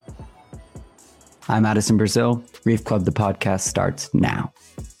I'm Addison Brazil. Grief Club, the podcast, starts now.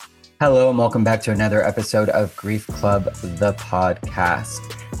 Hello, and welcome back to another episode of Grief Club, the podcast.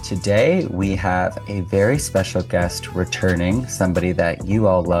 Today, we have a very special guest returning, somebody that you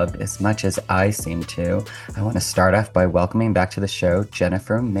all loved as much as I seem to. I want to start off by welcoming back to the show,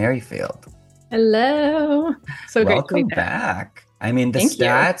 Jenifer Merifield. Hello. So great to be Welcome back. I mean,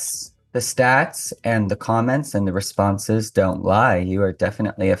 the stats and the comments and the responses don't lie. You are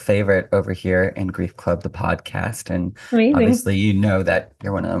definitely a favorite over here in Grief Club, the podcast. And Amazing. Obviously, you know that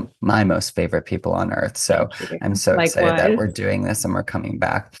you're one of my most favorite people on earth. So I'm so excited that we're doing this and we're coming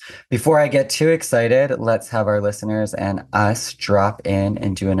back. Before I get too excited, let's have our listeners and us drop in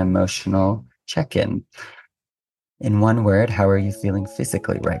and do an emotional check-in. In one word, how are you feeling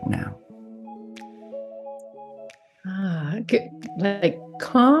physically right now? Good. Like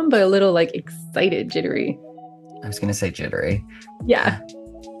calm, but a little like excited, jittery. I was going to say jittery. Yeah.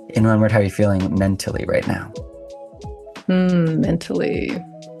 In one word, how are you feeling mentally right now? Mentally.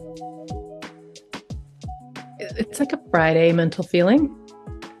 It's like a Friday mental feeling.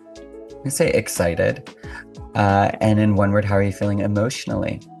 I'm going to say excited. And in one word, how are you feeling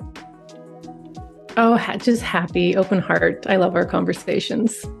emotionally? Oh, just happy, open heart. I love our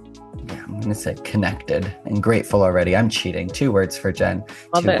conversations. Yeah, I'm going to say connected and grateful already. I'm cheating. 2 words for Jen.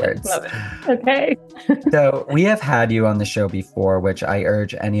 Love 2 it. words. Love it. Okay. So we have had you on the show before, which I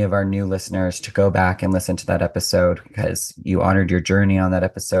urge any of our new listeners to go back and listen to that episode because you honored your journey on that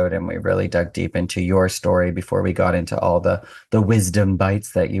episode. And we really dug deep into your story before we got into all the wisdom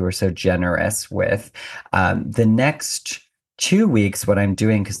bites that you were so generous with. The next 2 weeks, what I'm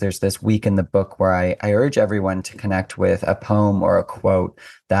doing, because there's this week in the book where I urge everyone to connect with a poem or a quote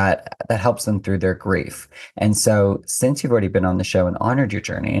that helps them through their grief. And so since you've already been on the show and honored your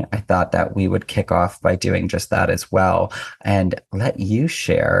journey, I thought that we would kick off by doing just that as well and let you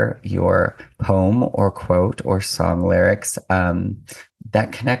share your poem or quote or song lyrics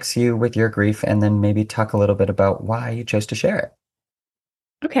that connects you with your grief, and then maybe talk a little bit about why you chose to share it.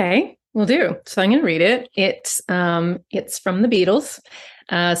 Okay. Will do. So I'm going to read it. It's from the Beatles,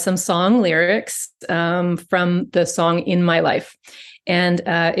 some song lyrics from the song In My Life. And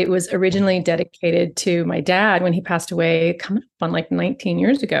it was originally dedicated to my dad when he passed away, coming up on like 19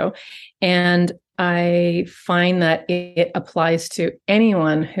 years ago. And I find that it applies to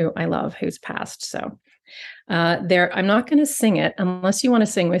anyone who I love who's passed. So I'm not going to sing it unless you want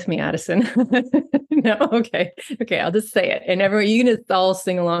to sing with me, Addison. No, okay, I'll just say it, and everyone, you can just all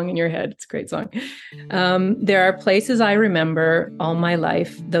sing along in your head. It's a great song. There are places I remember all my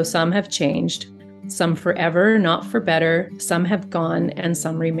life, though some have changed, some forever, not for better, some have gone, and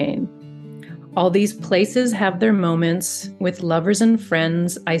some remain. All these places have their moments with lovers and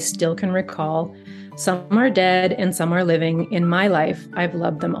friends I still can recall. Some are dead and some are living. In my life, I've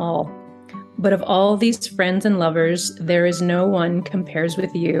loved them all. But of all these friends and lovers, there is no one compares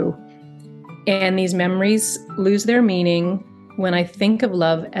with you. And these memories lose their meaning when I think of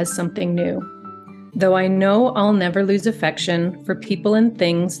love as something new. Though I know I'll never lose affection for people and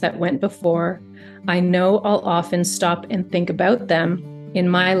things that went before, I know I'll often stop and think about them. In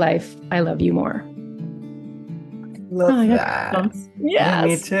my life, I love you more. Love that. Yes. Yeah,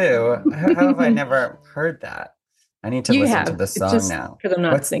 me too. How have I never heard that? I need to listen to the song now. Because I'm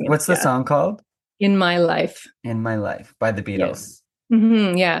not singing. What's the song called? In My Life. In My Life by the Beatles. Yes.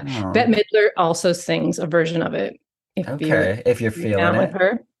 Mm-hmm, yeah. Oh. Bette Midler also sings a version of it. If you're feeling down it. With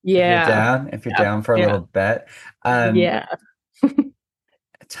her. Yeah. If you're down for a little bit. Yeah.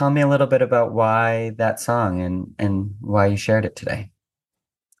 Tell me a little bit about why that song and why you shared it today.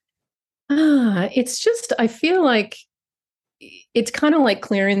 It's just, I feel like it's kind of like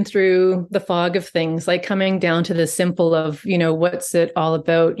clearing through the fog of things, like coming down to the simple of, what's it all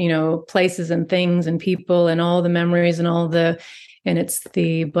about, places and things and people and all the memories and it's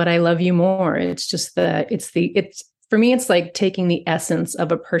but I love you more. It's just for me, it's like taking the essence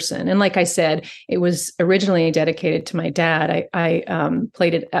of a person. And like I said, it was originally dedicated to my dad. I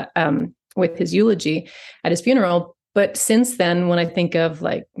played it with his eulogy at his funeral. But since then, when I think of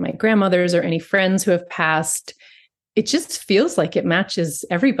like my grandmothers or any friends who have passed, it just feels like it matches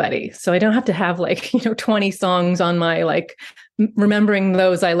everybody. So I don't have to have 20 songs on my remembering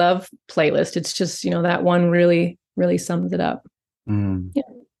those I love playlist. It's just, that one really, really sums it up. Yeah.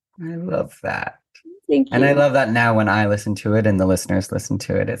 I love that. Thank you. And I love that now when I listen to it and the listeners listen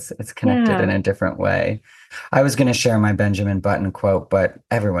to it, it's connected in a different way. I was going to share my Benjamin Button quote, but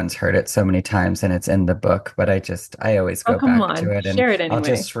everyone's heard it so many times and it's in the book, but I always go back to it and share it anyway. I'll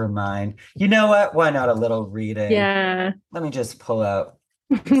just remind, you know what? Why not a little reading? Yeah. Let me just pull out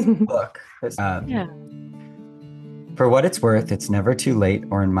this book. For what it's worth, it's never too late,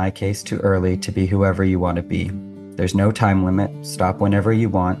 or in my case, too early, to be whoever you want to be. There's no time limit. Stop whenever you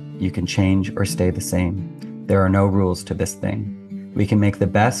want. You can change or stay the same. There are no rules to this thing. We can make the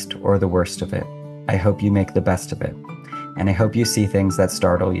best or the worst of it. I hope you make the best of it. And I hope you see things that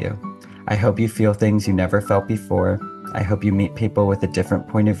startle you. I hope you feel things you never felt before. I hope you meet people with a different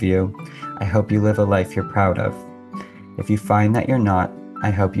point of view. I hope you live a life you're proud of. If you find that you're not,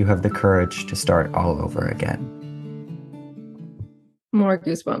 I hope you have the courage to start all over again. More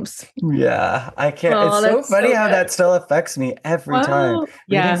goosebumps. Yeah, I can't. It's Oh, so that's funny so how good. that still affects me every time. Wow. Reading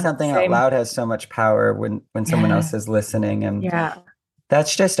Yeah, something out same. loud has so much power when someone Yeah. else is listening, and Yeah.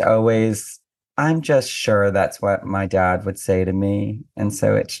 that's just always, I'm just sure that's what my dad would say to me. And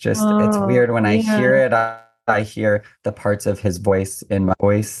so it's Oh, weird when I hear yeah. it. I hear the parts of his voice in my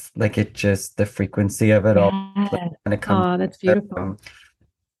voice, like it just, the frequency of it all, like Yeah. when it comes. Oh, that's beautiful. um,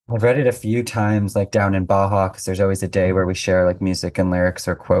 I've read it a few times, like down in Baja, because there's always a day where we share like music and lyrics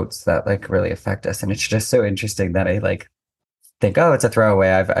or quotes that like really affect us. And it's just so interesting that I like think, oh, it's a throwaway.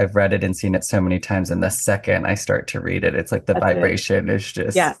 I've read it and seen it so many times. And the second I start to read it, it's like the That's it. vibration is Yeah.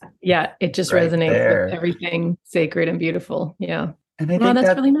 just Yeah. It just right resonates with there. everything sacred and beautiful. Yeah. And I Well, think that's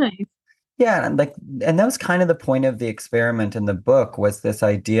that, really nice. yeah, and like, and that was kind of the point of the experiment in the book, was this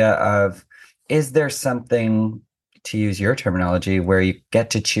idea of, is there something, to use your terminology, where you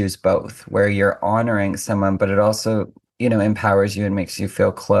get to choose both, where you're honoring someone, but it also, empowers you and makes you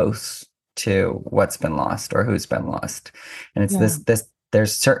feel close to what's been lost or who's been lost. And it's Yeah.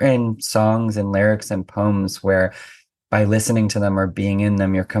 there's certain songs and lyrics and poems where by listening to them or being in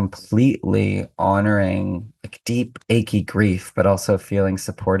them, you're completely honoring like deep, achy grief, but also feeling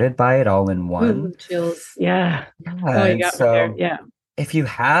supported by it all in one. Ooh, chills. Yeah. Yeah, Oh, you and got me there. so Yeah. if you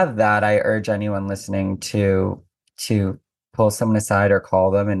have that, I urge anyone listening to pull someone aside or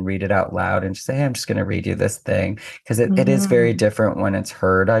call them and read it out loud and just say, hey, I'm just going to read you this thing. Because it is very Mhm. different when it's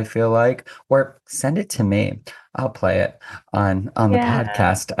heard, I feel like, or send it to me. I'll play it on the Yeah.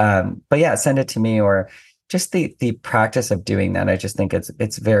 podcast. But yeah, send it to me, or just the practice of doing that. I just think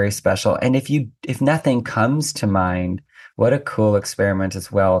it's very special. And if nothing comes to mind, what a cool experiment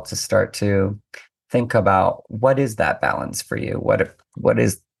as well to start to think about, what is that balance for you? What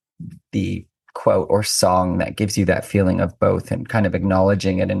is the quote or song that gives you that feeling of both, and kind of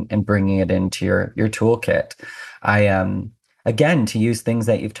acknowledging it and bringing it into your toolkit. I again, to use things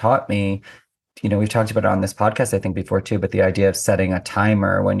that you've taught me, we've talked about it on this podcast, I think before too, but the idea of setting a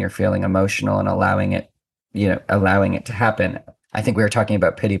timer when you're feeling emotional and allowing it to happen. I think we were talking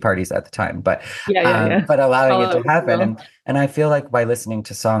about pity parties at the time, but Yeah. Yeah. Yeah. but allowing it Follow to it, if you happen. will. And I feel like by listening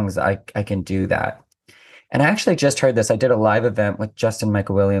to songs, I can do that. And I actually just heard this. I did a live event with Justin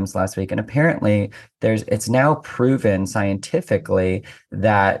Michael Williams last week, and apparently it's now proven scientifically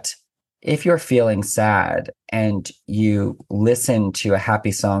that if you're feeling sad and you listen to a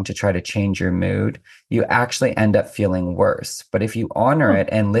happy song to try to change your mood, you actually end up feeling worse. But if you honor Oh. it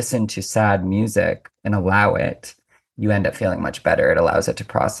and listen to sad music and allow it, you end up feeling much better. It allows it to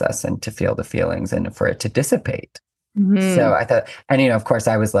process and to feel the feelings and for it to dissipate. So Mhm. I thought, and of course,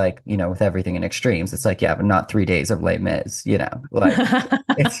 I was like, with everything in extremes, it's like, yeah, but not 3 days of Les Mis, like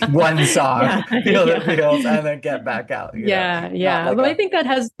it's one song, Yeah. feel the Yeah. feels, and then get back out, Yeah, not yeah. like But I a, think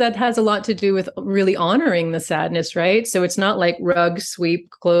that has a lot to do with really honoring the sadness, right? So it's not like rug, sweep,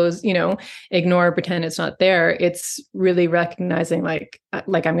 close, ignore, pretend it's not there. It's really recognizing like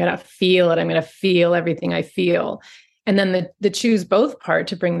I'm gonna feel it. I'm gonna feel everything I feel. And then the choose both part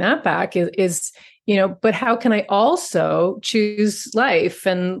to bring that back is but how can I also choose life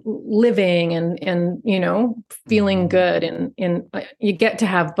and living and feeling Mhm. good and you get to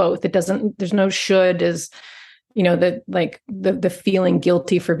have both. There's no should is the feeling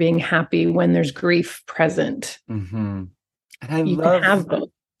guilty for being happy when there's grief present. Mhm. And I You can love, have both.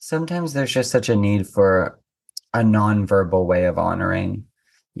 sometimes there's just such a need for a nonverbal way of honoring,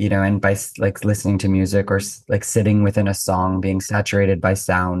 and by like listening to music or like sitting within a song, being saturated by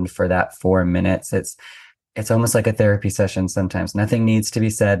sound for that 4 minutes. It's almost like a therapy session sometimes. Nothing needs to be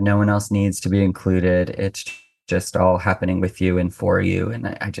said. No one else needs to be included. It's just all happening with you and for you. And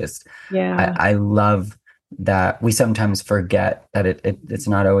I just, Yeah. I love that we sometimes forget that it's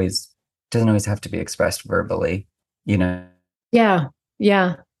not always, doesn't always have to be expressed verbally, you know. Yeah.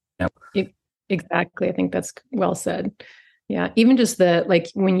 Yeah. E- exactly. I think that's well said. Yeah. Even just like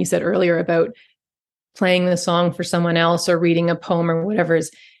when you said earlier about playing the song for someone else or reading a poem or whatever, is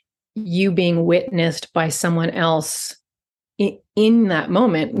you being witnessed by someone else in that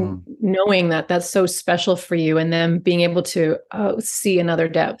moment, Mm, knowing that that's so special for you, and then being able to see another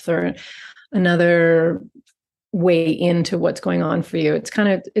depth or another way into what's going on for you.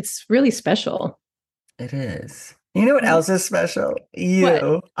 It's really special. it is. You know what else is special? What?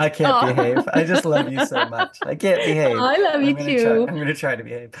 You. I can't behave. I just love you so Oh, much. I can't behave. I love you I'm gonna try. too. I'm gonna try to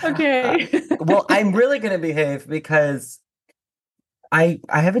behave. Uh, Okay. well, I'm really gonna behave because I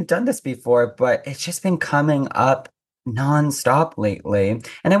haven't done this before, but it's just been coming up nonstop lately.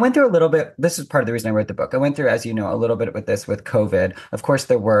 And I went through a little bit. This is part of the reason I wrote the book. I went through, as you know, a little bit with this with COVID. Of course,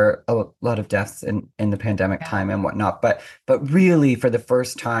 there were a lot of deaths in the pandemic Yeah. time and whatnot, but really, for the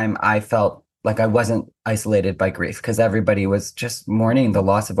first time, I felt like I wasn't isolated by grief because everybody was just mourning the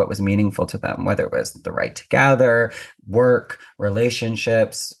loss of what was meaningful to them, whether it was the right to gather, work,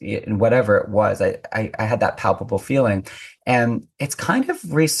 relationships, and whatever it was. I had that palpable feeling. And it's kind of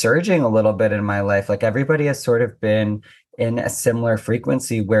resurging a little bit in my life. Like everybody has sort of been in a similar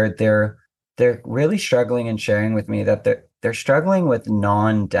frequency where they're really struggling and sharing with me that they're struggling with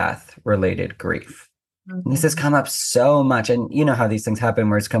non-death related grief. And this has Mhm. come up so much. And you know how these things happen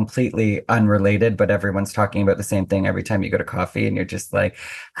where it's completely unrelated, but everyone's talking about the same thing every time you go to coffee and you're just like,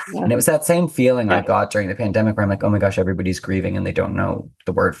 and Yeah. it was that same feeling I Yeah. got during the pandemic where I'm like, oh my gosh, everybody's grieving and they don't know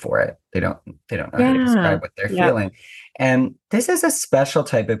the word for it. They don't know how to Yeah. describe what they're Yeah. feeling. And this is a special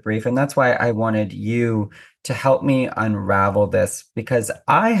type of grief. And that's why I wanted you to help me unravel this because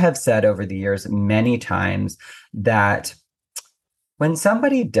I have said over the years many times that when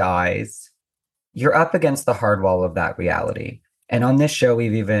somebody dies, you're up against the hard wall of that reality. And on this show,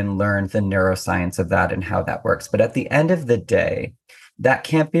 we've even learned the neuroscience of that and how that works. But at the end of the day, that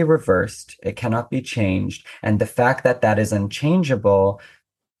can't be reversed. It cannot be changed. And the fact that that is unchangeable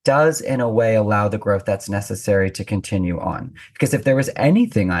does, in a way, allow the growth that's necessary to continue on. Because if there was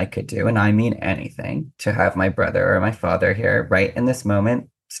anything I could do, and I mean anything, to have my brother or my father here right in this moment,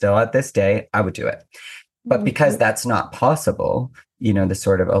 still at this day, I would do it. But because Mhm. that's not possible, the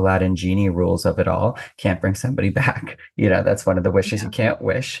sort of Aladdin genie rules of it all can't bring somebody back. That's one of the wishes you Yeah. can't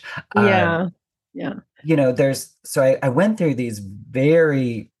wish. Yeah. Yeah. I went through these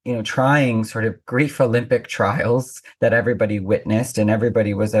very, trying sort of grief Olympic trials that everybody witnessed, and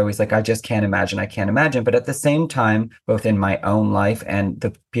everybody was always like, I just can't imagine, I can't imagine. But at the same time, both in my own life and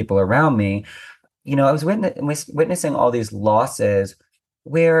the people around me, I was witnessing all these losses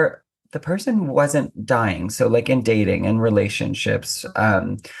where the person wasn't dying. So, like in dating and relationships,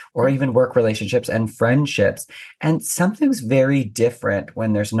 or even work relationships and friendships. And something's very different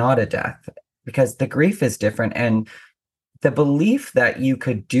when there's not a death because the grief is different. And the belief that you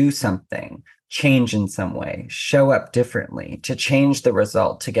could do something, change in some way, show up differently to change the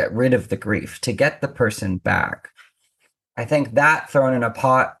result, to get rid of the grief, to get the person back. I think that thrown in a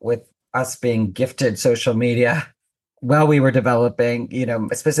pot with us being gifted social media while we were developing,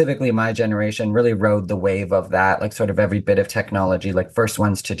 specifically my generation really rode the wave of that, like sort of every bit of technology, like first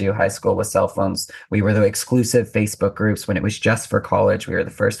ones to do high school with cell phones. We were the exclusive Facebook groups when it was just for college. We were the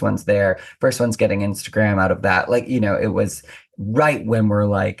first ones there, first ones getting Instagram out of that. Like, it was right when we're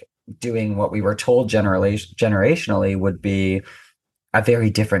like doing what we were told generationally would be a very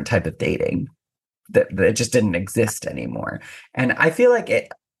different type of dating that it just didn't exist anymore. And I feel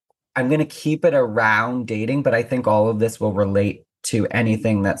like I'm going to keep it around dating, but I think all of this will relate to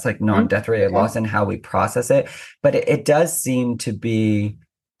anything that's like Mhm. non-death related Okay. loss and how we process it. But it does seem to be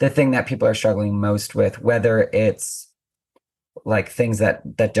the thing that people are struggling most with, whether it's like things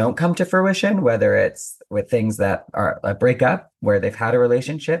that don't come to fruition, whether it's with things that are a breakup where they've had a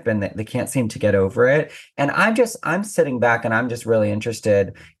relationship and they can't seem to get over it. And I'm sitting back and I'm just really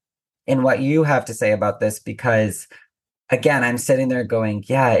interested in what you have to say about this because again, I'm sitting there going,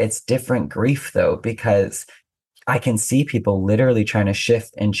 yeah, it's different grief though, because I can see people literally trying to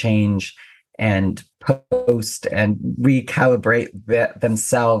shift and change and post and recalibrate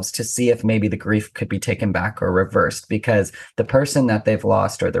themselves to see if maybe the grief could be taken back or reversed because the person that they've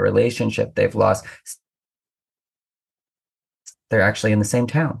lost or the relationship they've lost, they're actually in the same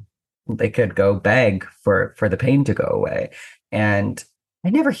town. They could go beg for the pain to go away. And I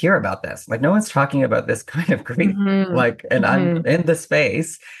never hear about this. Like no one's talking about this kind of grief. Mhm. Like, and I'm Mhm. in the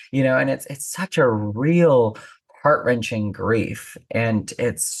space, and it's such a real heart-wrenching grief. And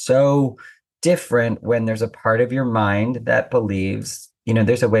it's so different when there's a part of your mind that believes,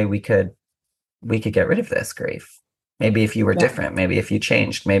 there's a way we could get rid of this grief. Maybe if you were Yeah. different, maybe if you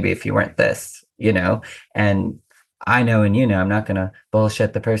changed, maybe if you weren't this. And I know and I'm not gonna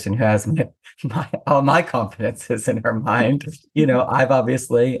bullshit the person who has all my confidences in her mind. I've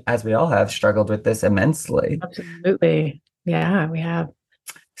obviously, as we all have, struggled with this immensely. Absolutely. Yeah, we have.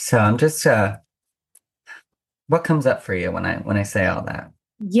 So I'm just what comes up for you when I say all that?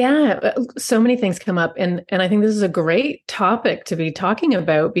 Yeah, so many things come up, and I think this is a great topic to be talking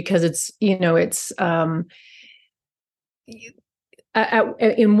about because it's in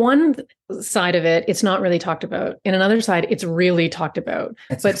one side of it, it's not really talked about. In another side, it's really talked about.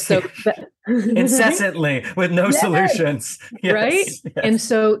 But It's so that, right? incessantly with no Yes, solutions. right. Yes, And yes.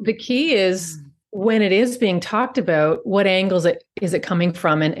 so the key is when it is being talked about, what angles is it coming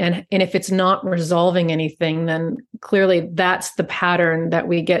from? And if it's not resolving anything, then clearly that's the pattern that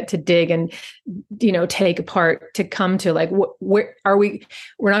we get to dig and, take apart to come to like, where are we?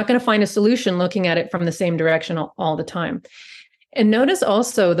 We're not going to find a solution looking at it from the same direction all the time. And notice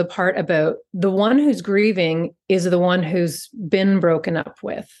also the part about the one who's grieving is the one who's been broken up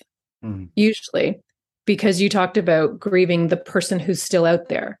with, usually, because you talked about grieving the person who's still out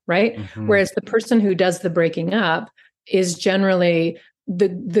there, right? Mm-hmm. Whereas the person who does the breaking up is generally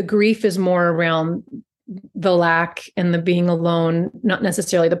the grief is more around the lack and the being alone, not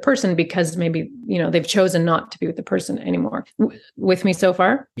necessarily the person, because maybe, they've chosen not to be with the person anymore. With me so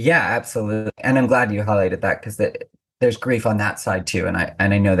far? Yeah, absolutely. And I'm glad you highlighted that because there's grief on that side too. And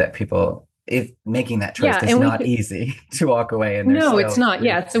I know that people, if making that choice Yeah. is And not easy to walk away, and there's no, it's still not. grief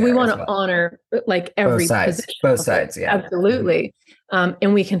Yeah. So we there want as to well. honor like Both every sides, position both of it. sides. Yeah. Mhm. Absolutely.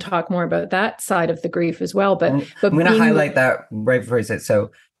 And we can talk more about that side of the grief as well. But I'm going to being highlight that right before you say it.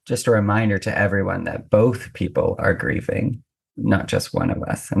 So just a reminder to everyone that both people are grieving, not just one of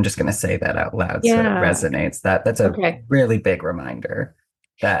us. I'm just going to say that out loud so it yeah. resonates. That's a Okay. really big reminder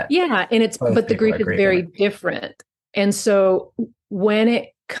that Yeah. both But the people grief are is grieving. very different. And so when it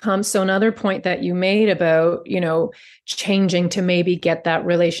comes, so another point that you made about, changing to maybe get that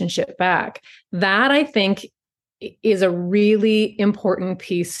relationship back, that I think is a really important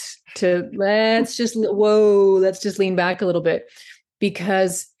piece to let's just lean back a little bit,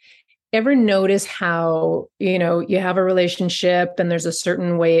 because ever notice how, you have a relationship and there's a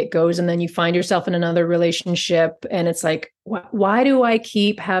certain way it goes, and then you find yourself in another relationship and it's like, why do I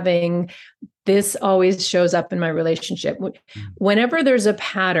keep having this always shows up in my relationship? Whenever there's a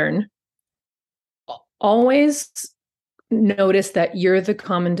pattern, always notice that you're the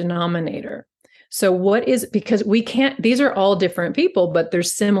common denominator. So what is, because we can't, these are all different people, but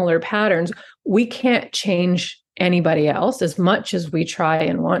there's similar patterns. We can't change anybody else as much as we try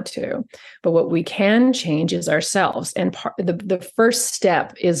and want to. But what we can change is ourselves. And the first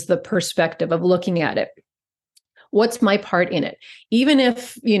step is the perspective of looking at it. What's my part in it? Even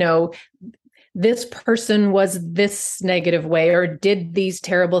if, this person was this negative way or did these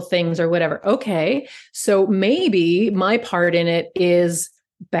terrible things or whatever. Okay. So maybe my part in it is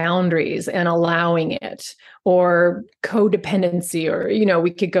boundaries and allowing it, or codependency, or,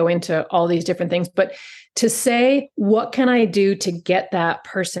 we could go into all these different things. But to say, what can I do to get that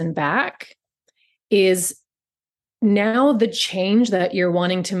person back, is now the change that you're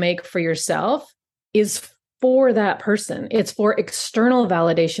wanting to make for yourself is for that person. It's for external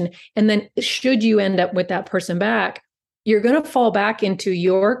validation. And then should you end up with that person back, you're going to fall back into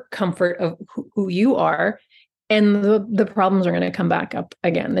your comfort of who you are. And the problems are going to come back up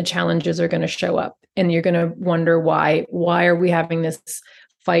again. The challenges are going to show up, and you're going to wonder why are we having this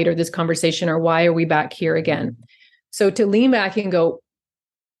fight or this conversation, or why are we back here again? So to lean back and go,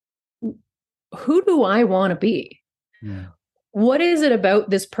 who do I want to be? Yeah. What is it about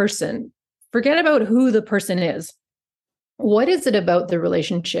this person? Forget about who the person is. What is it about the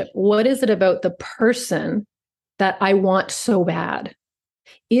relationship? What is it about the person that I want so bad?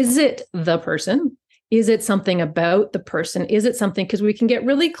 Is it the person? Is it something about the person? Is it something, because we can get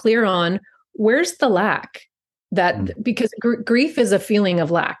really clear on where's the lack, because grief is a feeling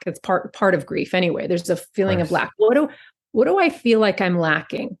of lack. It's part of grief anyway. There's a feeling of lack. What do I feel like I'm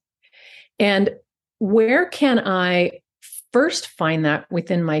lacking? And where can I first find that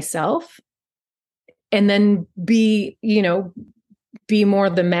within myself? And then be more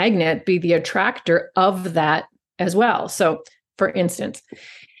the magnet, be the attractor of that as well. So for instance,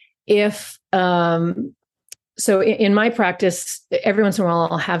 if, so in my practice, every once in a while,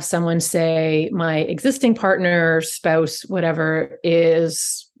 I'll have someone say my existing partner, spouse, whatever,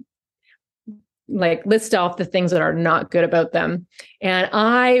 is like, list off the things that are not good about them. And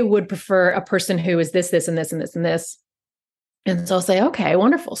I would prefer a person who is this, and this, and this, and this. And so I'll say, okay,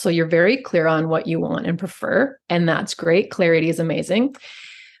 wonderful. So you're very clear on what you want and prefer. And that's great. Clarity is amazing.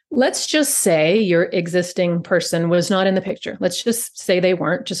 Let's just say your existing person was not in the picture. Let's just say they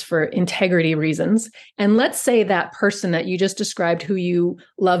weren't, just for integrity reasons. And let's say that person that you just described, who you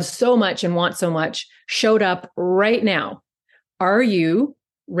love so much and want so much, showed up right now. Are you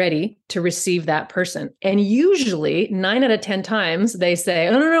ready to receive that person? And usually 9 out of 10 times they say,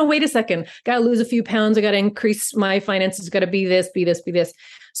 oh, no, wait a second. Got to lose a few pounds. I got to increase my finances. Got to be this, be this, be this.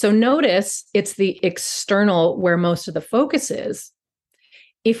 So notice it's the external where most of the focus is.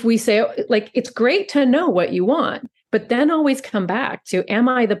 If we say, like, it's great to know what you want, But then always come back to, am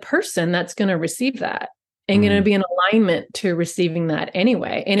I the person that's going to receive that and going to Mm, be in alignment to receiving that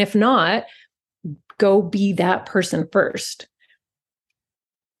anyway? And if not, go be that person first.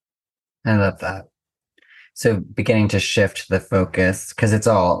 I love that. So beginning to shift the focus because it's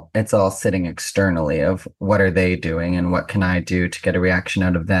all sitting externally of what are they doing and what can I do to get a reaction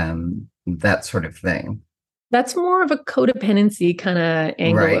out of them, that sort of thing. That's more of a codependency kind of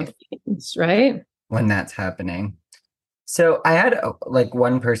angle Right. of things, right? When that's happening. So I had like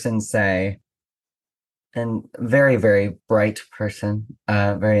one person say, and very, very bright person,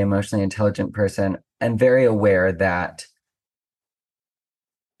 very emotionally intelligent person, and very aware that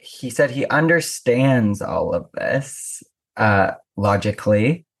he said he understands all of this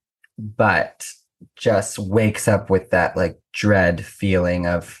logically, but just wakes up with that like dread feeling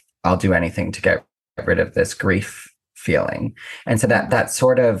of I'll do anything to get rid of this grief feeling. And so that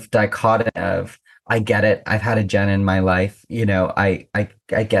sort of dichotomy of I get it, I've had a Jen in my life, I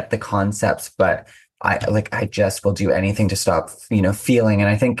get the concepts, but I just will do anything to stop, feeling. And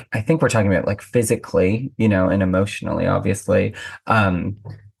I think we're talking about like physically, and emotionally, obviously. Um,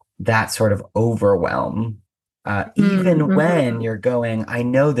 that sort of overwhelm, even when Mm-hmm. you're going, I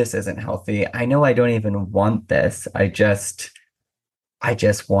know this isn't healthy. I know I don't even want this. I just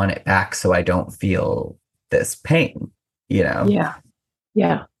want it back so I don't feel this pain, you know? Yeah.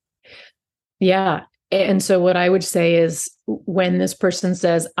 Yeah. Yeah. And so what I would say is when this person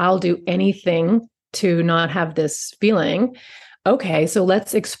says, I'll do anything to not have this feeling, okay, so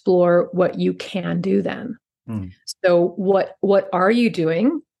let's explore what you can do then. Mm, So what are you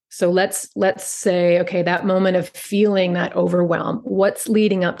doing? So let's say, okay, that moment of feeling that overwhelm, what's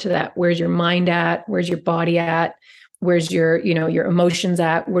leading up to that? Where's your mind at? Where's your body at? Where's your emotions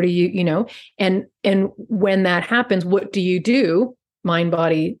at? What do and when that happens, what do you do? Mind,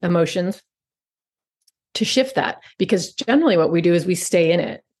 body, emotions to shift that, because generally what we do is we stay in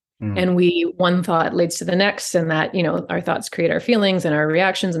it, mm, and one thought leads to the next, and that our thoughts create our feelings and our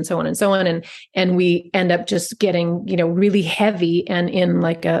reactions and so on and so on, and we end up just getting really heavy and in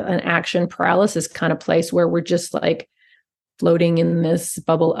like an action paralysis kind of place where we're just like floating in this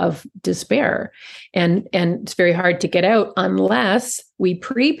bubble of despair, and it's very hard to get out unless we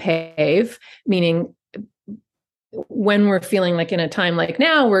pre-pave, meaning when we're feeling like in a time like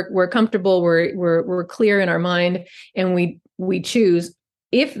now, we're comfortable, we're clear in our mind, and we choose,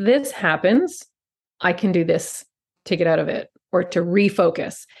 if this happens, I can do this to get out of it or to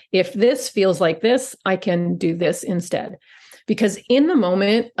refocus. If this feels like this, I can do this instead. Because in those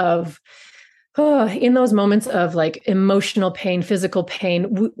moments of like emotional pain, physical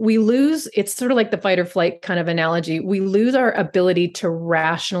pain, we lose, it's sort of like the fight or flight kind of analogy. We lose our ability to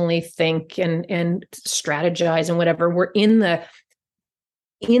rationally think and strategize and whatever. We're in the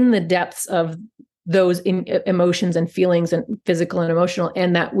depths of those emotions and feelings and physical and emotional,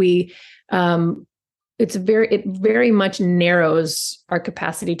 and that it very much narrows our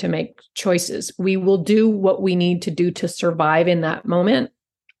capacity to make choices. We will do what we need to do to survive in that moment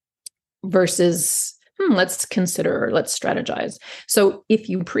versus let's strategize. So if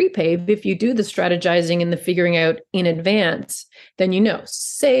you pre-pave, if you do the strategizing and the figuring out in advance, then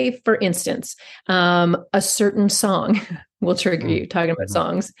say for instance, a certain song will trigger mm, you. Talking about mhm,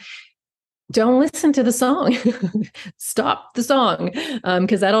 songs, don't listen to the song. Stop the song,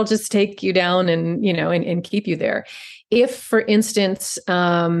 because that'll just take you down and keep you there. If for instance,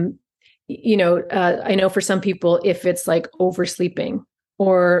 I know for some people, if it's like oversleeping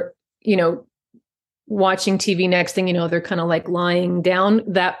or watching TV, next thing you know, they're kind of like lying down.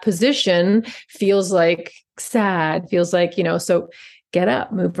 That position feels like sad, feels like, so get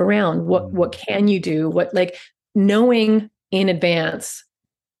up, move around. What mm, can you do? What, like, knowing in advance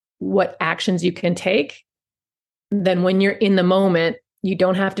what actions you can take, then when you're in the moment, you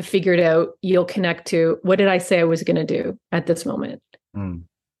don't have to figure it out. You'll connect to, what did I say I was going to do at this moment? mm.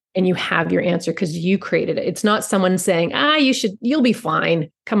 And you have your answer because you created it. It's not someone saying, you'll be fine.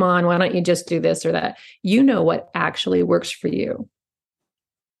 Come on, why don't you just do this or that? You know what actually works for you.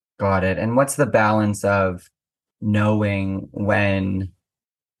 Got it. And what's the balance of knowing when,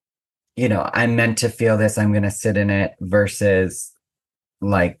 I'm meant to feel this, I'm going to sit in it versus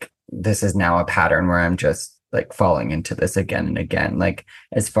like this is now a pattern where I'm just like falling into this again and again. Like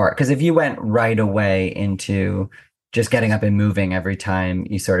as far because if you went right away into just getting up and moving every time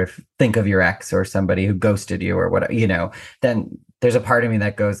you sort of think of your ex or somebody who ghosted you or whatever, then there's a part of me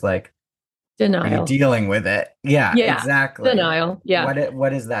that goes like, are you Denial. dealing with it? Yeah, Yeah. exactly. Denial. Yeah.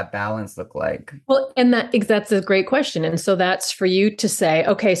 What does that balance look like? Well, and that's a great question. And so that's for you to say,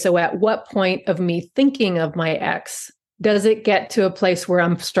 okay, so at what point of me thinking of my ex does it get to a place where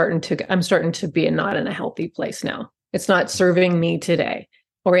I'm starting to be not in a healthy place now? It's not serving me today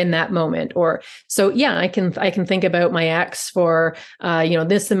or in that moment. Or so yeah, I can think about my ex for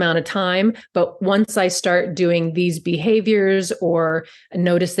this amount of time, but once I start doing these behaviors or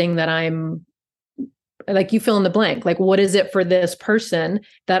noticing that I'm like, you fill in the blank, like what is it for this person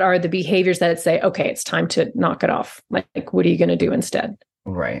that are the behaviors that say, okay, it's time to knock it off. Like what are you going to do instead?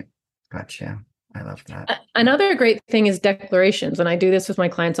 Right. Gotcha. I love that. Another great thing is declarations. And I do this with my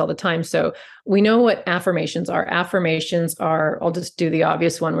clients all the time. So we know what affirmations are. Affirmations are, I'll just do the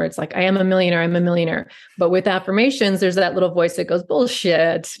obvious one where it's like, I am a millionaire, I'm a millionaire. But with affirmations, there's that little voice that goes,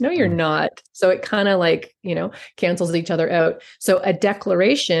 bullshit. No, you're Mm. not. So it kind of like, cancels each other out. So a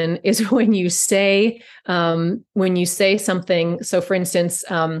declaration is when you say something. So for instance,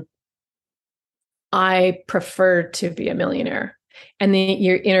 I prefer to be a millionaire. And then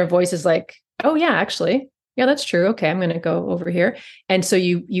your inner voice is like, oh yeah, actually, yeah, that's true. Okay, I'm going to go over here. And so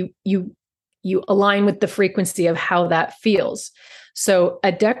you align with the frequency of how that feels. So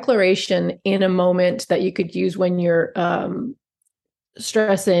a declaration in a moment that you could use when you're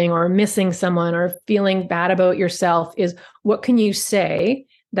stressing or missing someone or feeling bad about yourself is, what can you say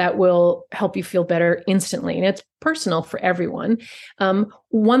that will help you feel better instantly? And it's personal for everyone.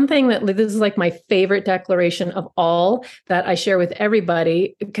 One thing that this is like my favorite declaration of all that I share with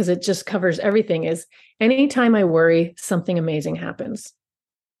everybody, because it just covers everything, is anytime I worry, something amazing happens.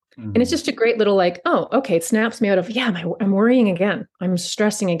 And it's Mm. just a great little like, oh, okay, it snaps me out of, yeah, I'm worrying again. I'm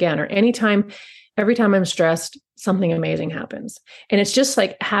stressing again. Or every time I'm stressed, something amazing happens. And it's just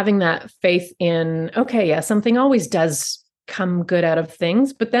like having that faith in, okay, yeah, something always does come good out of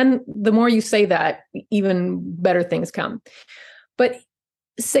things. But then the more you say that, even better things come. But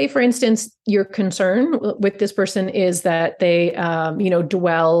say, for instance, your concern with this person is that they,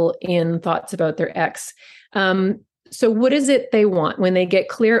 dwell in thoughts about their ex. So what is it they want when they get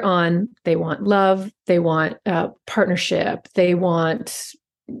clear on, they want love, they want partnership, they want,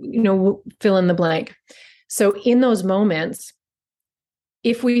 fill in the blank. So in those moments,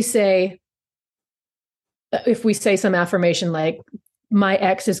 if we say some affirmation like, my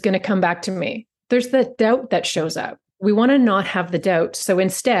ex is going to come back to me, there's that doubt that shows up. We want to not have the doubt. So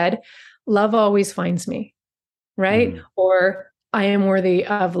instead, love always finds me, right? Mm. Or I am worthy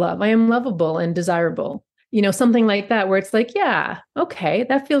of love. I am lovable and desirable. Something like that, where it's like, yeah, okay,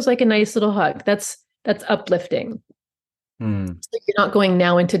 that feels like a nice little hug. That's uplifting. Mm. So you're not going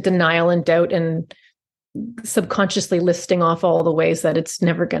now into denial and doubt and subconsciously listing off all the ways that it's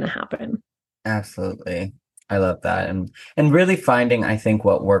never going to happen. Absolutely. I love that. And really finding, I think,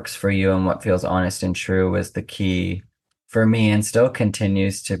 what works for you and what feels honest and true was the key for me and still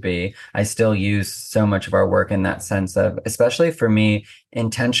continues to be. I still use so much of our work in that sense of, especially for me,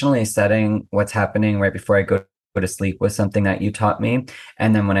 intentionally setting what's happening right before I go to sleep was something that you taught me.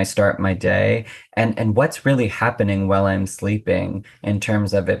 And then when I start my day and what's really happening while I'm sleeping in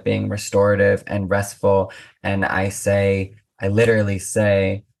terms of it being restorative and restful. And I literally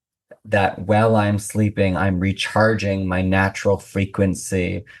say, that while I'm sleeping, I'm recharging my natural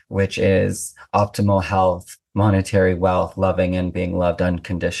frequency, which is optimal health, monetary wealth, loving and being loved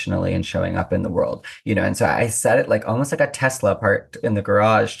unconditionally and showing up in the world, And so I said it like almost like a Tesla part in the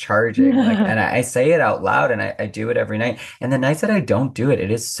garage charging, and I say it out loud and I do it every night. And the nights that I don't do it, it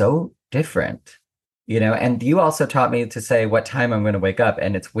is so different. And you also taught me to say what time I'm going to wake up.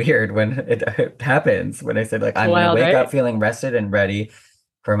 And it's weird when it happens when I said, like, It's I'm going to wild, wake up right? feeling rested and ready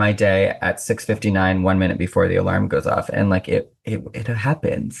for my day at 6:59, 1 minute before the alarm goes off. And like it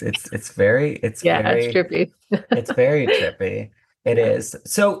happens. Yeah, it's trippy. It's very trippy. It Yeah. is.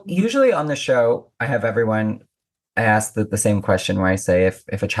 So usually on the show, I ask the same question where I say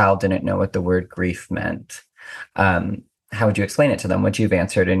if a child didn't know what the word grief meant, um, how would you explain it to them? Which you've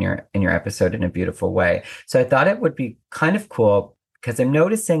answered in your episode in a beautiful way. So I thought it would be kind of cool because I'm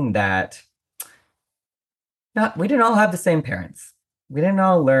noticing that not we didn't all have the same parents. We didn't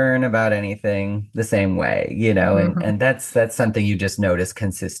all learn about anything the same way, and Mhm. that's something you just notice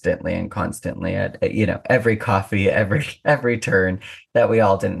consistently and constantly at every coffee, every turn that we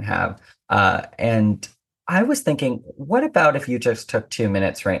all didn't have. And I was thinking, what about if you just took 2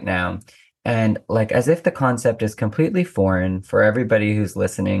 minutes right now and like as if the concept is completely foreign for everybody who's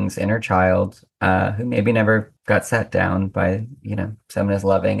listening's inner child, who maybe never got sat down by, someone as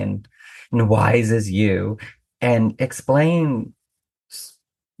loving and wise as you and explain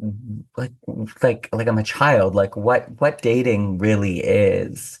like like I'm a child, like what dating really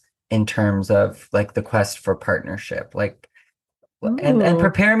is in terms of like the quest for partnership, like and Ooh.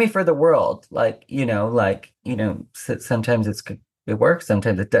 prepare me for the world, sometimes it works,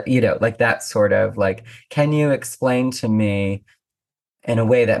 sometimes like that sort of like, can you explain to me in a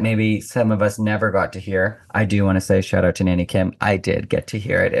way that maybe some of us never got to hear. I do want to say shout out to Nanny Kim. I did get to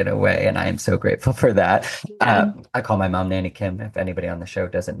hear it in a way, and I am so grateful for that. Yeah. I call my mom Nanny Kim, if anybody on the show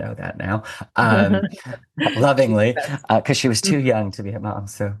doesn't know that now. Um, Lovingly, because she was too young to be a mom,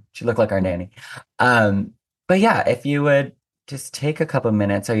 so she looked like our nanny. Um, but yeah, if you would just take a couple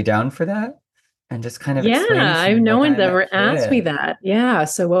minutes, are you down for that? And just kind of Yeah, explain to me no what one's I might ever asked me give. that. Yeah.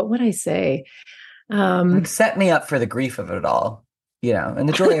 So what would I say? Like Um, set me up for the grief of it all, and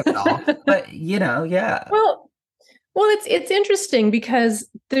the joy of it all. But yeah. well, it's interesting because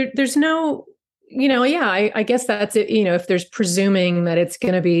there's no, yeah, I guess that's it. If there's presuming that it's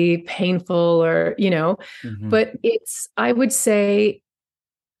going to be painful or, Hmm. but I would say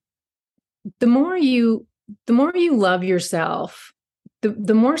the more you, the more you love yourself,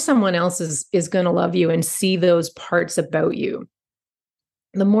 the more someone else is going to love you and see those parts about you.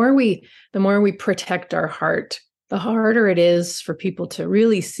 The more we protect our heart, the harder it is for people to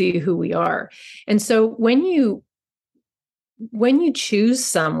really see who we are. And so when you choose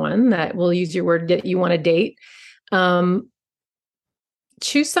someone, that will use your word, that you want to date, um,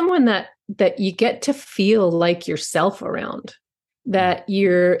 choose someone that you get to feel like yourself around, that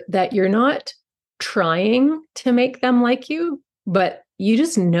you're not trying to make them like you, but you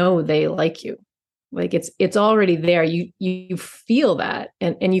just know they like you. Like it's already there. You feel that,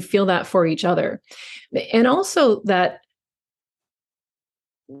 and you feel that for each other. And also that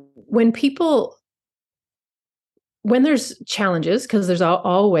when people when there's challenges, because there's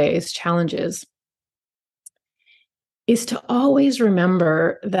always challenges, is to always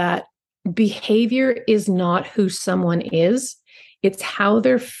remember that behavior is not who someone is, it's how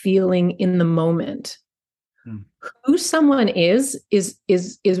they're feeling in the moment. Mm. Who someone is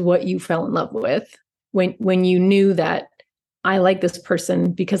what you fell in love with when you knew that I like this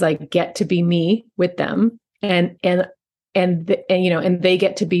person because I get to be me with them, and they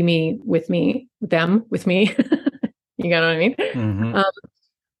get to be me with them with me. You got what I mean? Hmm. Um,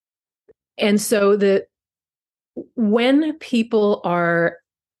 and so when people are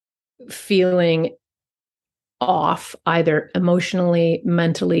feeling off, either emotionally,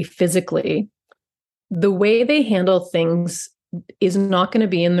 mentally, physically, the way they handle things is not going to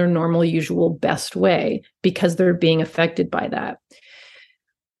be in their normal, usual, best way because they're being affected by that.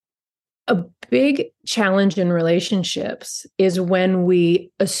 A big challenge in relationships is when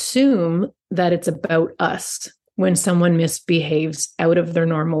we assume that it's about us when someone misbehaves out of their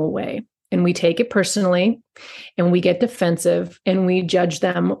normal way. And we take it personally and we get defensive and we judge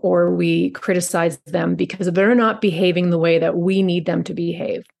them or we criticize them because they're not behaving the way that we need them to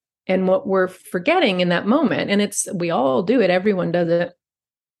behave. And what we're forgetting in that moment, and we all do it, everyone does it,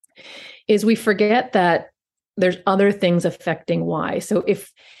 is we forget that there's other things affecting why. So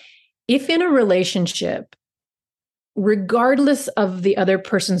if in a relationship, regardless of the other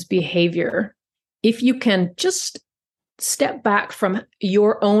person's behavior, if you can just step back from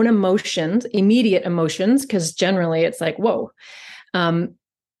your own emotions, immediate emotions, because generally it's like, whoa, and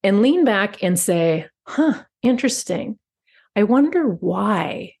lean back and say, interesting. I wonder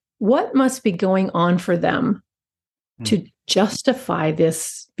why. What must be going on for them to justify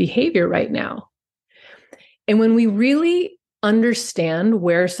this behavior right now? And when we really understand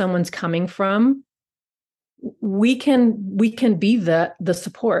where someone's coming from, we can be the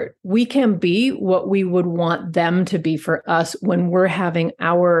support. We can be what we would want them to be for us when we're having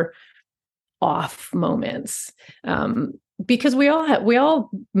our off moments. Because we all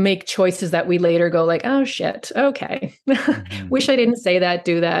make choices that we later go like, oh shit, okay, Hmm. wish I didn't say that,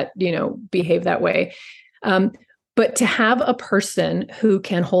 do that, behave that way. But to have a person who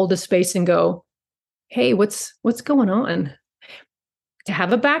can hold a space and go, hey, what's going on? To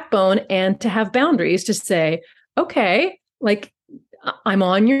have a backbone and to have boundaries to say, okay, like I'm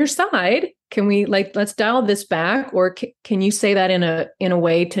on your side. Can we let's dial this back, or can you say that in a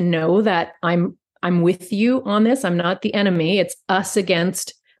way to know that I'm with you on this? I'm not the enemy. It's us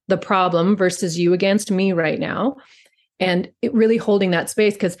against the problem versus you against me right now. And it really holding that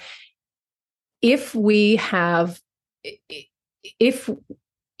space, because if we have if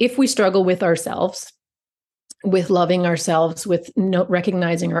if we struggle with ourselves, with loving ourselves, with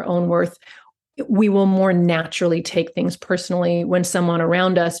recognizing our own worth, we will more naturally take things personally when someone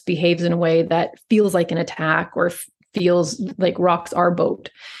around us behaves in a way that feels like an attack or feels like rocks our boat,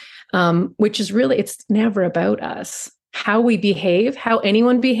 which is really, it's never about us. How we behave, how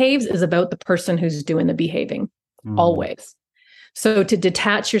anyone behaves is about the person who's doing the behaving, Mm. always. So to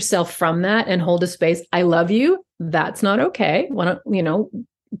detach yourself from that and hold a space, I love you, that's not okay.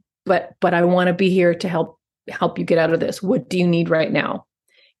 But I want to be here to help you get out of this. What do you need right now?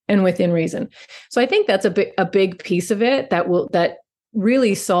 And within reason. So I think that's a big piece of it that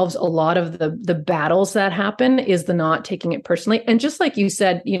really solves a lot of the battles that happen, is the not taking it personally. And just like you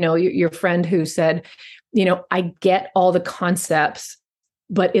said, your friend who said, I get all the concepts,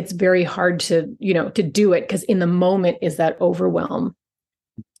 but it's very hard to do it because in the moment is that overwhelm.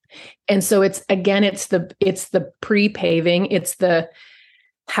 And so it's the pre-paving, it's the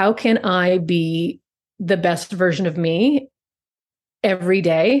how can I be the best version of me every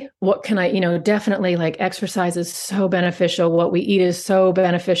day? What can I, definitely, like, exercise is so beneficial. What we eat is so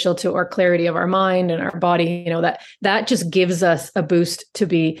beneficial to our clarity of our mind and our body, that just gives us a boost to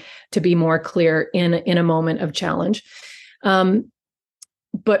be more clear in a moment of challenge.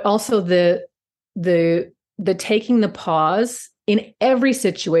 But also the taking the pause in every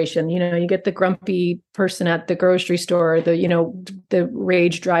situation. You get the grumpy person at the grocery store, the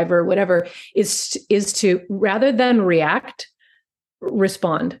rage driver, whatever, is to, rather than react,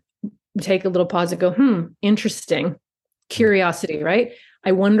 respond. Take a little pause and go, interesting. Curiosity, right?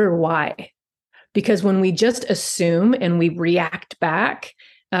 I wonder why. Because when we just assume and we react back,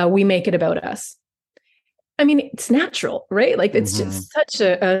 we make it about us. I mean, it's natural, right? Like, it's just such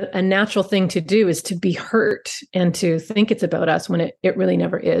a natural thing to do, is to be hurt and to think it's about us when it really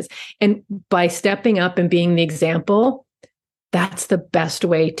never is. And by stepping up and being the example, that's the best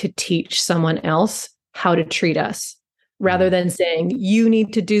way to teach someone else how to treat us, rather than saying, you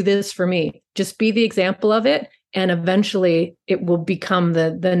need to do this for me. Just be the example of it. And eventually it will become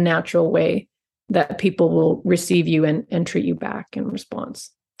the natural way that people will receive you and treat you back in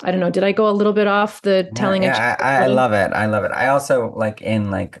response. I don't know. Did I go a little bit off the telling? Yeah, I love it. I love it. I also, like,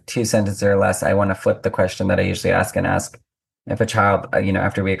 in like 2 sentences or less, I want to flip the question that I usually ask, and ask if a child,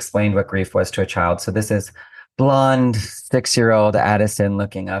 after we explained what grief was to a child. So this is blonde 6-year-old Addison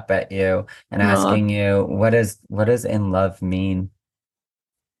looking up at you and asking you, what does in love mean?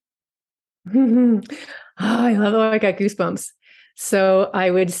 Oh, I love it. I got goosebumps. So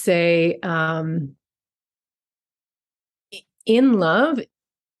I would say, in love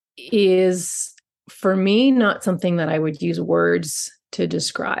is, for me, not something that I would use words to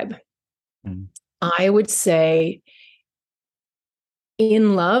describe. Mm. I would say,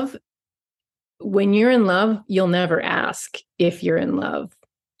 in love, when you're in love, you'll never ask if you're in love.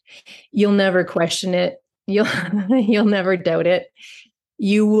 You'll never question it. You'll never doubt it.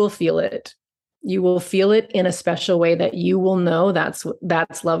 You will feel it. You will feel it in a special way that you will know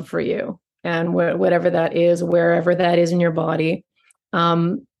that's love for you. And whatever that is, wherever that is in your body,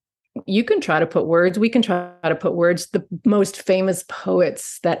 you can try to put words. We can try to put words. The most famous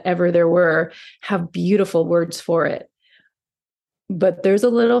poets that ever there were have beautiful words for it. But there's a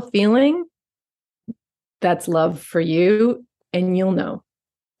little feeling that's love for you, and you'll know.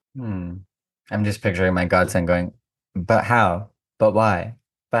 I'm just picturing my godson going, but how? But why?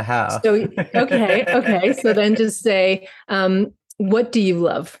 But how? So, okay. So then just say, what do you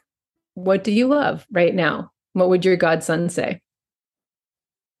love? What do you love right now? What would your godson say?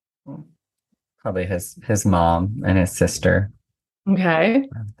 Probably his mom and his sister, Okay.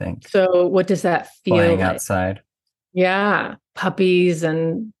 I think. So what does that feel Playing like? outside. Yeah. Puppies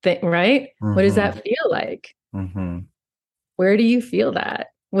and right? What does that feel like? Where do you feel that?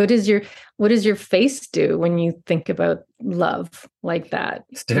 What does your face do when you think about love like that?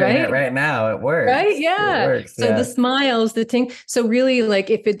 It's doing it right now. It works. Right? Yeah. It works. So the smiles, the thing. So really, like,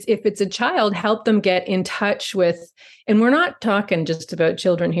 if it's a child, help them get in touch with, and we're not talking just about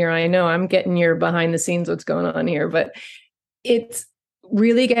children here. I know I'm getting your behind the scenes, what's going on here, but it's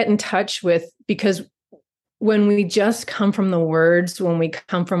really get in touch with, because when we just come from the words, when we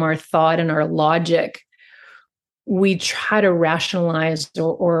come from our thought and our logic, we try to rationalize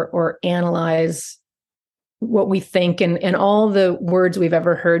or analyze what we think, and all the words we've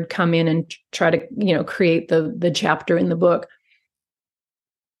ever heard come in and try to, create the chapter in the book.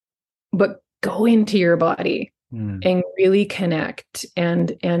 But go into your body and really connect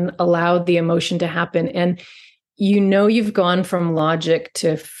and allow the emotion to happen. And you've gone from logic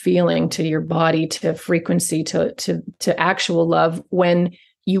to feeling, to your body, to frequency, to actual love, when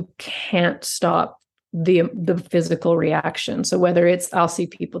you can't stop the physical reaction. So whether it's, I'll see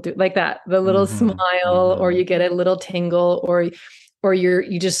people do like that, the little smile, or you get a little tingle, or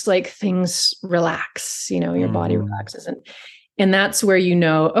you just, like, things relax, your body relaxes. And that's where,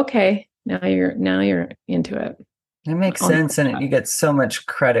 okay, now you're into it. It makes sense. And you get so much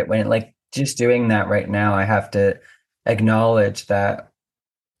credit when like, just doing that right now, I have to acknowledge that,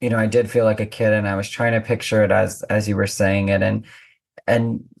 I did feel like a kid, and I was trying to picture it as you were saying it.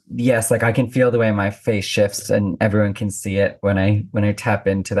 And yes, like, I can feel the way my face shifts, and everyone can see it when I tap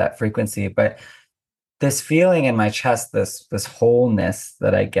into that frequency. But this feeling in my chest, this wholeness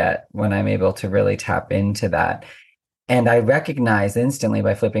that I get when I'm able to really tap into that. And I recognize instantly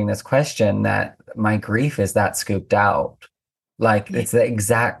by flipping this question that my grief is that scooped out. Like Yeah. it's the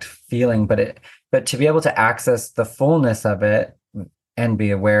exact feeling, but to be able to access the fullness of it and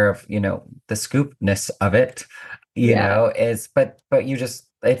be aware of, the scoopness of it, Yeah. but you just,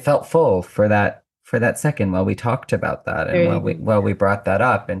 it felt full for that second while we talked about that There and you while we brought that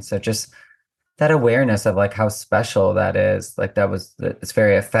up. And so just that awareness of like how special that is, like it's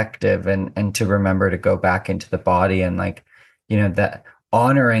very effective, and to remember to go back into the body and like, that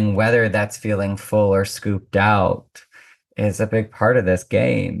honoring whether that's feeling full or scooped out is a big part of this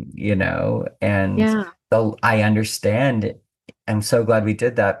game. And Yeah. I understand. I'm so glad we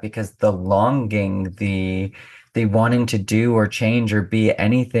did that because the longing, the wanting to do or change or be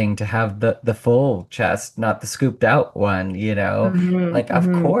anything to have the full chest, not the scooped out one. Hmm. Like, of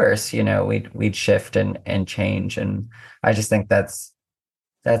Hmm. course, we'd shift and change. And I just think that's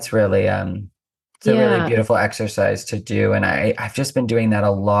really it's a really Yeah. beautiful exercise to do. And I've just been doing that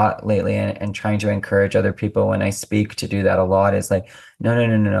a lot lately, and trying to encourage other people when I speak to do that a lot is like, no, no,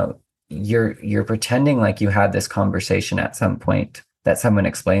 no, no, no. You're pretending like you had this conversation at some point that someone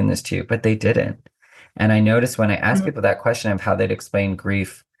explained this to you, but they didn't. And I notice when I ask Mhm. people that question of how they'd explain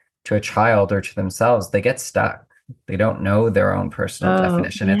grief to a child or to themselves, they get stuck. They don't know their own personal Oh,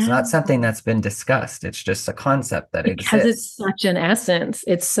 definition. It's yeah. not something that's been discussed. It's just a concept that Because exists. it's such an essence.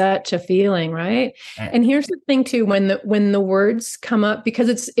 It's such a feeling, right? And, And here's the thing too, when the words come up, because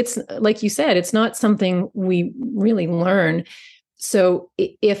it's like you said, it's not something we really learn. So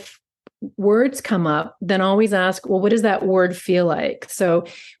if words come up, then always ask, well, what does that word feel like? So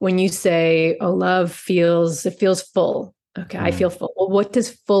when you say, oh, it feels full. Okay, I feel mm, full. Well, what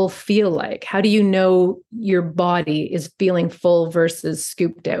does full feel like? How do you know your body is feeling full versus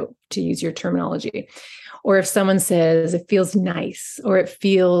scooped out, to use your terminology? Or if someone says it feels nice or it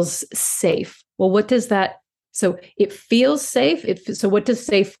feels safe, well, what does that? So it feels safe. So what does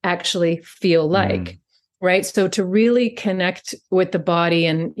safe actually feel like? mm, Right. So to really connect with the body,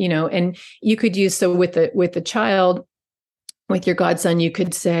 and you could use, so with the child, with your godson, you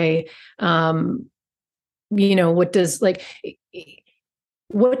could say, what does like,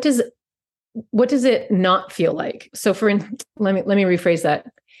 what does what does it not feel like? So let me rephrase that.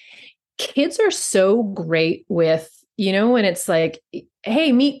 Kids are so great with, when it's like,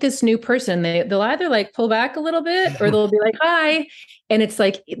 hey, meet this new person, they'll either like pull back a little bit or they'll be like, hi. And it's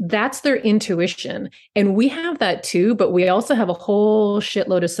like, that's their intuition. And we have that too, but we also have a whole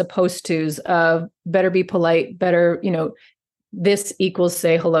shitload of supposed to's of better be polite, better, this equals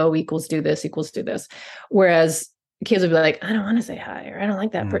say hello equals do this equals do this. Whereas kids would be like, I don't want to say hi, or I don't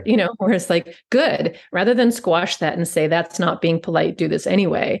like that. mm, Whereas like, good, rather than squash that and say, that's not being polite, do this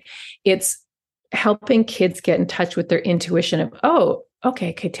anyway. It's helping kids get in touch with their intuition of, oh,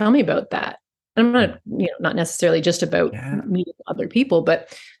 okay, tell me about that. I'm not, not necessarily just about yeah. meeting other people,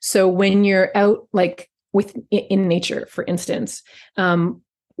 but so when you're out, like in nature, for instance,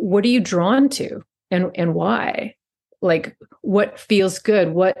 what are you drawn to, and why? Like, what feels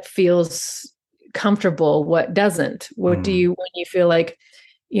good, what feels comfortable, what doesn't? What do Mm, you, when you feel like,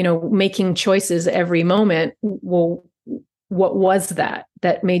 making choices every moment? Well, what was that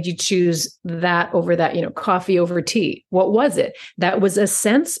made you choose that over that, coffee over tea? What was it? That was a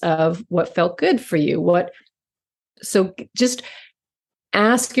sense of what felt good for you. So just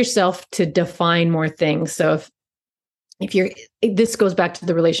ask yourself to define more things. So if you're, this goes back to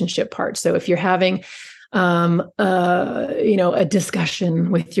the relationship part. So if you're having a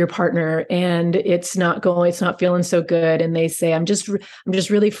discussion with your partner and it's not feeling so good, and they say, I'm just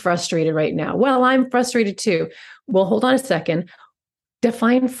really frustrated right now. Well, I'm frustrated too. Well, hold on a second.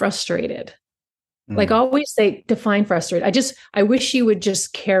 Define frustrated. Like, mm, always say, define frustrated. I wish you would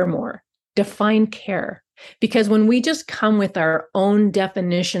just care more. Define care. Because when we just come with our own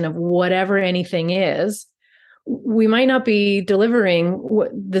definition of whatever anything is, we might not be delivering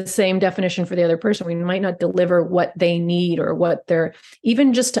the same definition for the other person. We might not deliver what they need, or what they're,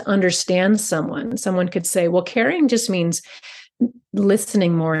 even just to understand someone. Someone could say, well, caring just means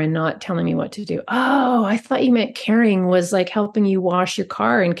listening more and not telling me what to do. Oh, I thought you meant caring was like helping you wash your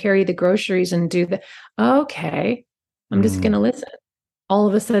car and carry the groceries and do the, okay, I'm just going to mm, listen. All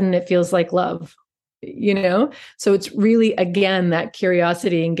of a sudden it feels like love, so it's really, again, that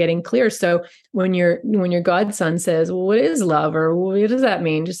curiosity and getting clear. So when your godson says, well, what is love, or what does that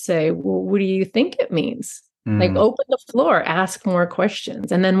mean, just say, well, what do you think it means? Like, mm. open the floor, ask more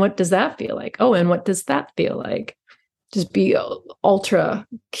questions, and then what does that feel like? Oh, and what does that feel like? Just be ultra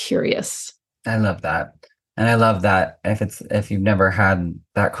curious. I love that. And I love that if you've never had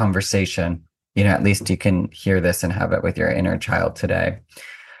that conversation, at least you can hear this and have it with your inner child today.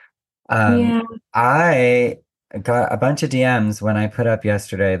 Um, Yeah. I got a bunch of DMs when I put up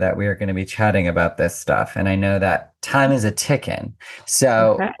yesterday that we are going to be chatting about this stuff. And I know that time is a ticking.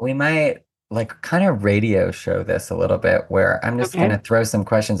 So Okay. we might like kind of radio show this a little bit where I'm just going to Okay. throw some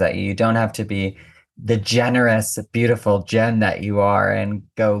questions at you. You don't have to be the generous, beautiful Jen that you are and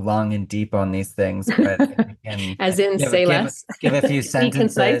go long and deep on these things, but if you can As in, say less, give a few be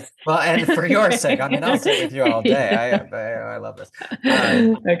sentences. concise. Well, and for your sake, I mean, I'll sit with you all day. Yeah. I love this.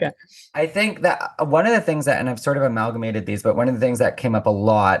 Okay. I think that one of the things that, and I've sort of amalgamated these, but one of the things that came up a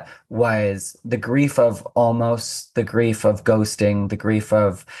lot was the grief of almost, the grief of ghosting, the grief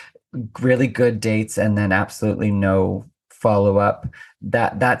of really good dates and then absolutely no follow up.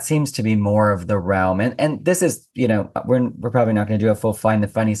 That seems to be more of the realm. And this is, we're probably not going to do a full find the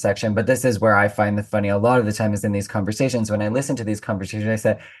funny section, but this is where I find the funny a lot of the time is in these conversations. When I listen to these conversations, I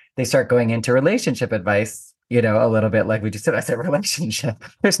said they start going into relationship advice, a little bit like we just said. I said relationship.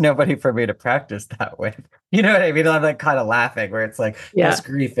 There's nobody for me to practice that with. You know what I mean? I'm like kind of laughing where it's like this Yeah.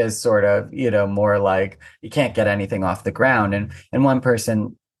 grief is sort of, more like you can't get anything off the ground. And one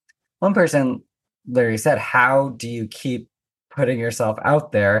person literally said, how do you keep putting yourself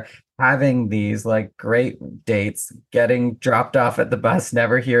out there, having these like great dates, getting dropped off at the bus,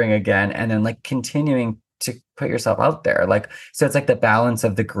 never hearing again, and then like continuing to put yourself out there? Like, so it's like the balance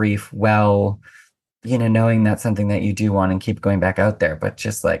of the grief, knowing that's something that you do want and keep going back out there. But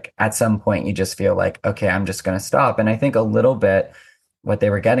just like at some point, you just feel like, okay, I'm just going to stop. And I think a little bit what they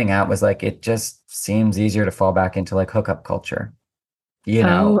were getting at was like, it just seems easier to fall back into like hookup culture, you Oh,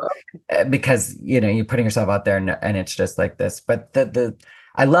 know, because you're putting yourself out there and it's just like this. But the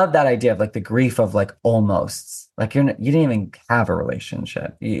I love that idea of like the grief of like almost like you didn't even have a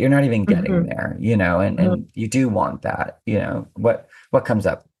relationship. You're not even getting mhm. there, and Mhm. you do want that. What comes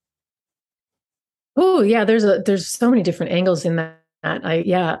up? Oh, yeah. There's so many different angles in that.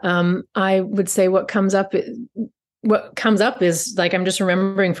 I would say what comes up is like I'm just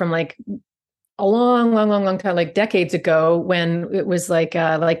remembering from like a long, long, long, long time, like decades ago, when it was like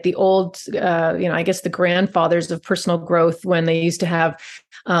the old, I guess the grandfathers of personal growth, when they used to have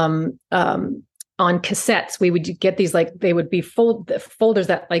on cassettes, we would get these, like they would be folders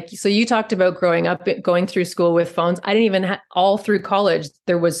that, like, so you talked about growing up, going through school with phones. I didn't even all through college,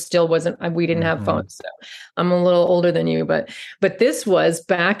 we didn't have Hmm. phones. So I'm a little older than you, but this was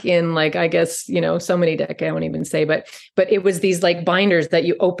back in like, I guess, so many decades, I won't even say, but it was these like binders that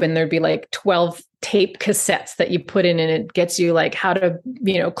you open. There'd be like 12 tape cassettes that you put in, and it gets you like how to,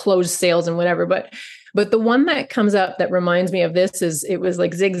 close sales and whatever. But the one that comes up that reminds me of this is, it was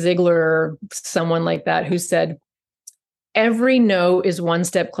like Zig Ziglar or someone like that who said, every no is one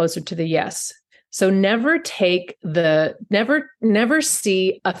step closer to the yes. So never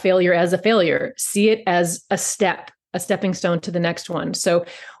see a failure as a failure. See it as a stepping stone to the next one. So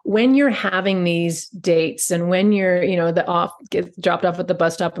when you're having these dates and when you're, get dropped off at the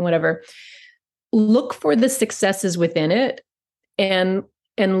bus stop and whatever, look for the successes within it,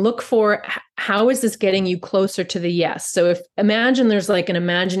 and look for how is this getting you closer to the yes. So if imagine there's like an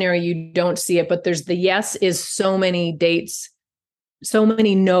imaginary, you don't see it, but there's the yes is so many dates, so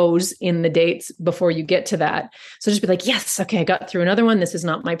many no's in the dates before you get to that. So just be like, yes, okay, I got through another one. This is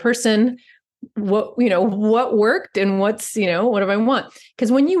not my person. What worked and what do I want?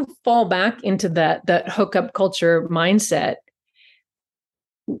 Because when you fall back into that hookup culture mindset,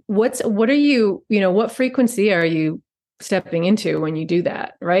 what are you, what frequency are you stepping into when you do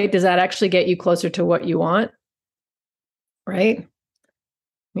that, right? Does that actually get you closer to what you want? Right?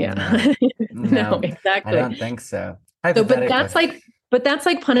 No, Yeah. No, no, I exactly. don't think so. So, Hypothetically. but that's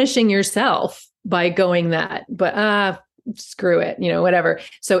like punishing yourself by going that, but screw it, whatever.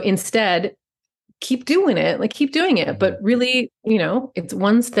 So instead, keep doing it, like keep doing it, Mhm. but really, it's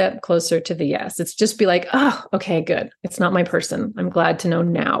one step closer to the yes. It's just be like, oh, okay, good. It's not my person. I'm glad to know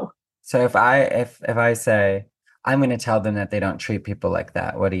now. So if I say I'm going to tell them that they don't treat people like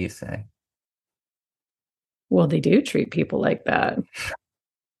that, what do you say? Well, they do treat people like that.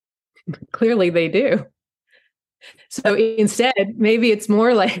 Clearly they do. So instead, maybe it's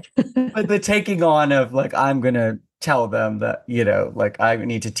more like, But the taking on of like I'm going to tell them that, like I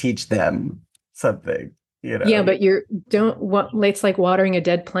need to teach them something, you yeah, know. but you don't what it's like watering a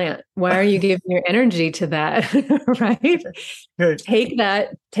dead plant. Why are you giving your energy to that? Right? Good. Take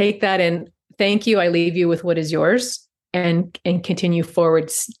that and thank you. I leave you with what is yours, and continue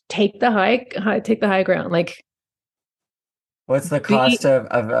forward. Take the high ground. Like What's the be cost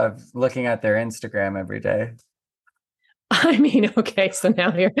of looking at their Instagram every day? I mean, okay, so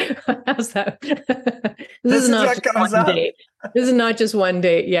now here, how's that? This is This is not what just comes one up. date. This is not just one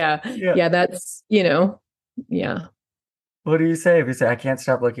date. Yeah. Yeah. Yeah, that's, yeah. What do you say if you say, I can't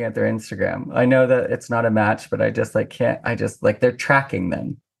stop looking at their Instagram? I know that it's not a match, but I just like can't, I just like they're tracking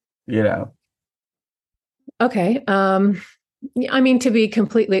them, you know? Okay. I mean, to be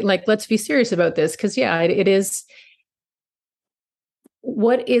completely like, let's be serious about this because, yeah, it is.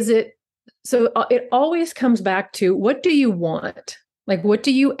 What is it? So it always comes back to what do you want? Like, what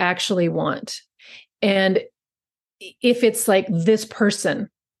do you actually want? And if it's like this person,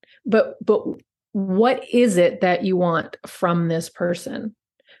 but what is it that you want from this person?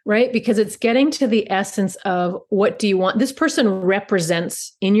 Right? Because it's getting to the essence of what do you want? This person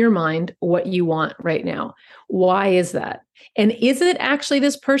represents in your mind what you want right now. Why is that? And is it actually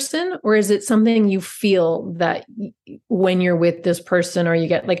this person, or is it something you feel that when you're with this person, or you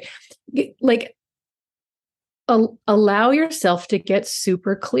get like allow yourself to get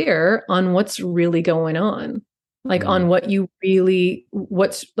super clear on what's really going on, like Mm, on what you really,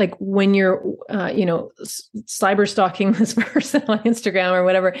 what's like when you're cyber stalking this person on Instagram or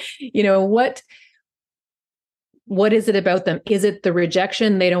whatever, what is it about them? Is it the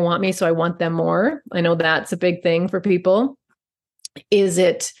rejection? They don't want me, so I want them more. I know that's a big thing for people. Is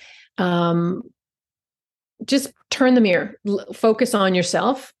it um just turn the mirror, focus on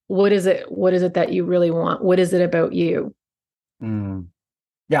yourself. What is it that you really want? What is it about you? mm.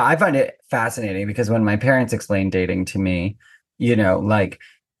 Yeah, I find it fascinating because when my parents explained dating to me, like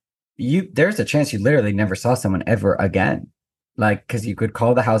there's a chance you literally never saw someone ever again. Like, because you could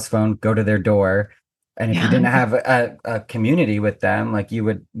call the house phone, go to their door, and if you Yeah. didn't have a community with them, like you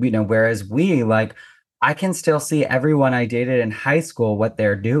would, whereas like, I can still see everyone I dated in high school, what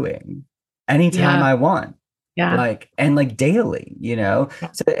they're doing anytime Yeah. I want, Yeah. like, and like daily,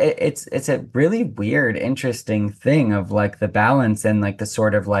 So it's a really weird, interesting thing of like the balance and like the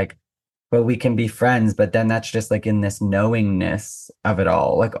sort of like, but we can be friends, but then that's just like in this knowingness of it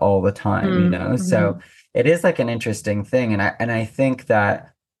all, like all the time, So Mm-hmm. it is like an interesting thing. And I think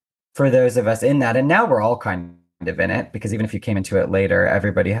that for those of us in that, and now we're all kind of in it, because even if you came into it later,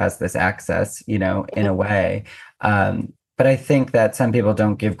 everybody has this access, in a way. But I think that some people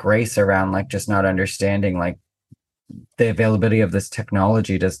don't give grace around like just not understanding like the availability of this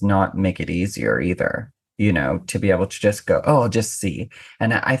technology does not make it easier either, to be able to just go, oh, I'll just see.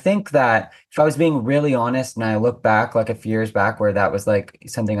 And I think that if I was being really honest and I look back like a few years back where that was like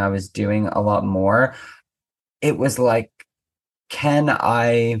something I was doing a lot more, it was like, can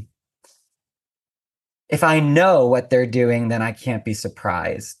I, if I know what they're doing, then I can't be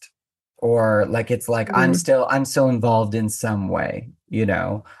surprised. Or like it's like I'm still involved in some way,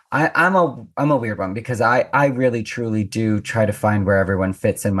 I'm a weird one because I really truly do try to find where everyone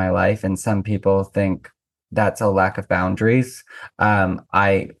fits in my life. And some people think that's a lack of boundaries.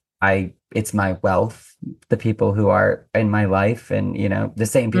 I it's my wealth, the people who are in my life. And the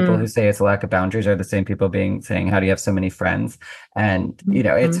same people who Mm-hmm. say it's a lack of boundaries are the same people being saying, how do you have so many friends? And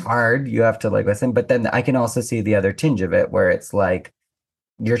it's hard. You have to like listen, but then I can also see the other tinge of it where it's like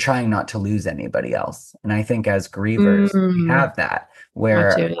you're trying not to lose anybody else. And I think as grievers, we Mm-hmm. have that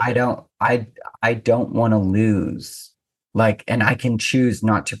where Gotcha. I don't want to lose, like, and I can choose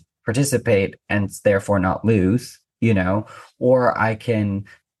not to participate and therefore not lose, or I can,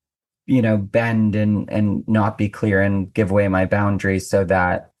 bend and not be clear and give away my boundaries so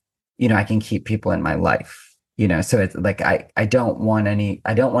that, I can keep people in my life, so it's like I don't want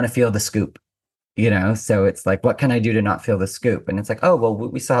to feel the scoop, so it's like, what can I do to not feel the scoop? And it's like, oh, well,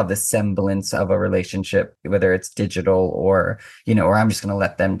 we still have this semblance of a relationship, whether it's digital or I'm just going to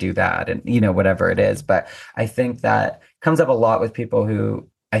let them do that and, whatever it is. But I think that comes up a lot with people who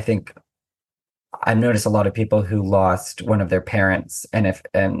I think I've noticed a lot of people who lost one of their parents, and if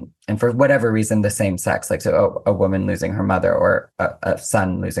and for whatever reason, the same sex, like so a woman losing her mother or a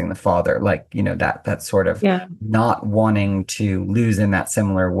son losing the father, like that sort of Yeah. not wanting to lose in that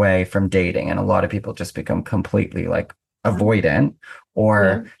similar way from dating, and a lot of people just become completely like avoidant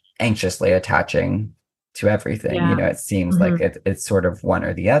or Yeah. anxiously attaching to everything. Yeah. It seems like Mm-hmm. it's sort of one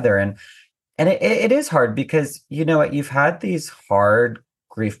or the other, and it is hard because you know what, you've had these hard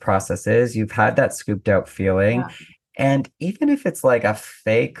grief processes, you've had that scooped out feeling. Yeah. And even if it's like a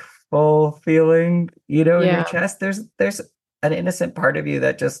fake full feeling, in your Yeah. chest, there's an innocent part of you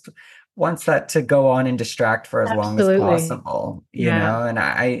that just wants that to go on and distract for as long as Absolutely. possible, Yeah. And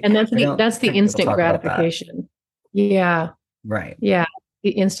I And I don't that's the think people instant talk about that. gratification. Yeah. Right. Yeah. The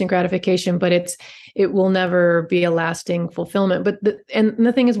instant gratification, but it will never be a lasting fulfillment. But the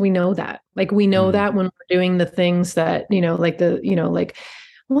thing is, we know that. Like we know Mm, that when we're doing the things that, like,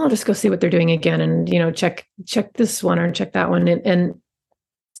 well, I'll just go see what they're doing again and, check this one or check that one. And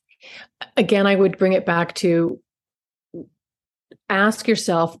again, I would bring it back to ask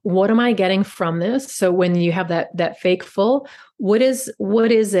yourself, what am I getting from this? So when you have that fake full, what is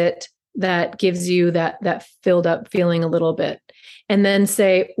it that gives you that filled up feeling a little bit? And then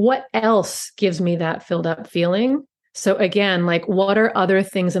say, what else gives me that filled up feeling? So again, like, what are other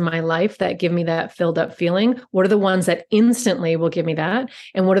things in my life that give me that filled up feeling? What are the ones that instantly will give me that?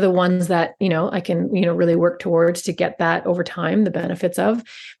 And what are the ones that, I can, really work towards to get that over time, the benefits of?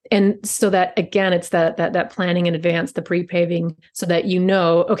 And so that, again, it's that planning in advance, the pre-paving, so that,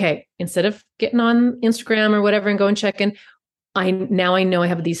 okay, instead of getting on Instagram or whatever and go and check in, I know I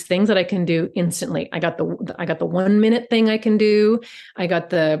have these things that I can do instantly. I got the 1 minute thing I can do. I got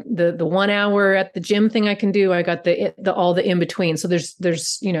the 1 hour at the gym thing I can do. I got the all the in between. So there's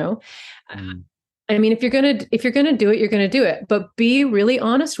Mm. I mean, if you're gonna do it, you're gonna do it. But be really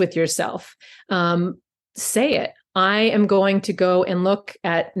honest with yourself. Say it. I am going to go and look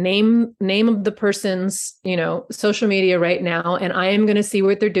at name of the person's, social media right now, and I am going to see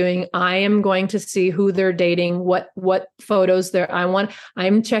what they're doing. I am going to see who they're dating, what photos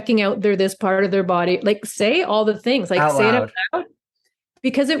I'm checking out this part of their body. Like, say all the things, like Out say it out loud. loud,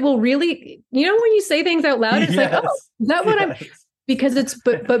 because it will really, when you say things out loud, it's like, oh, Yes. is that what I'm, Yes. because it's,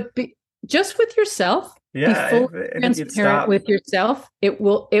 but just with yourself, be Yeah. fully If you'd transparent stop. with yourself. It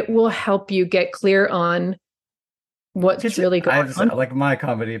will help you get clear on what's really going I've on. like my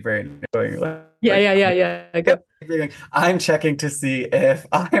comedy brain going Yeah, yeah, yeah, yeah. Go. I'm checking to see if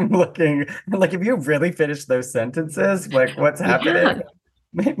I'm looking like if you really finish those sentences, like what's happening.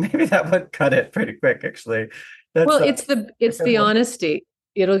 Yeah. Maybe that would cut it pretty quick, actually. Well, That's a it's good the one. honesty.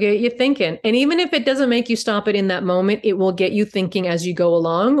 It'll get you thinking. And even if it doesn't make you stop it in that moment, it will get you thinking as you go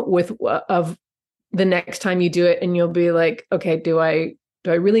along with of the next time you do it, and you'll be like, okay, do I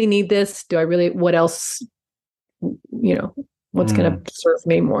really need this? Do I really, what else, you know, what's going Mm, to serve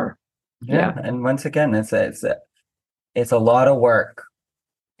me more? yeah, Yeah. and once again, it's a lot of work.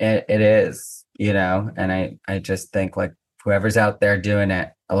 It is, and I just think like whoever's out there doing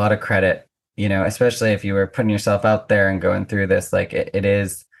it, a lot of credit, especially if you were putting yourself out there and going through this, like it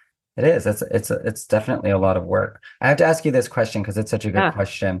is. It's definitely a lot of work. I have to ask you this question because it's such a good Yeah.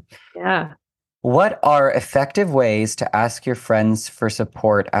 question. Yeah. What are effective ways to ask your friends for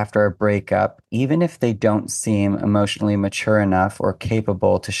support after a breakup, even if they don't seem emotionally mature enough or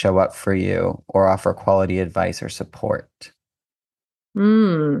capable to show up for you or offer quality advice or support?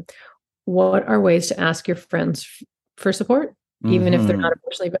 Hmm. What are ways to ask your friends for support, even if they're not Hmm.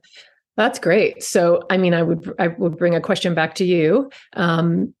 emotionally? That's great. So, I mean, I would bring a question back to you.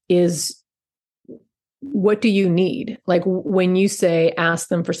 Is what do you need? Like, when you say ask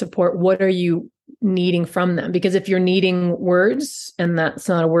them for support, what are you needing from them? Because if you're needing words and that's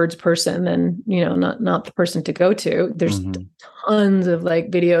not a words person, then not the person to go to. There's Hmm. tons of like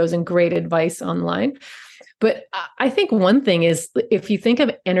videos and great advice online. But I think one thing is, if you think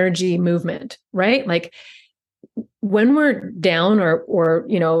of energy movement, right? Like, when we're down or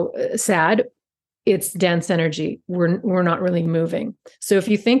sad, it's dense energy. We're not really moving. So if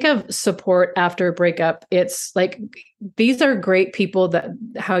you think of support after a breakup, it's like, these are great people that,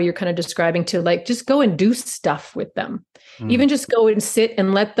 how you're kind of describing, to like just go and do stuff with them. Mm. Even just go and sit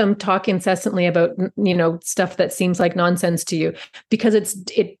and let them talk incessantly about stuff that seems like nonsense to you, because it's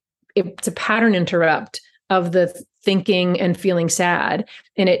a pattern interrupt of the thinking and feeling sad,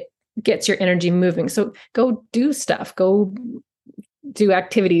 and it gets your energy moving. So go do stuff. Go do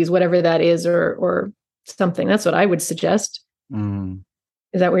activities, whatever that is, or something. That's what I would suggest. Mm.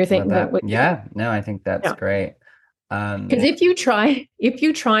 Is that what you're Love thinking? That that. what? Yeah, no, I think that's Yeah. great. Because Um, if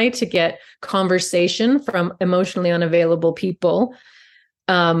you try to get conversation from emotionally unavailable people,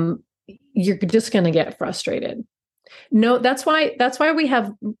 um, you're just going to get frustrated. No, that's why we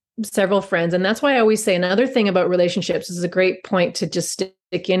have several friends, and that's why I always say, another thing about relationships, this is a great point to just stick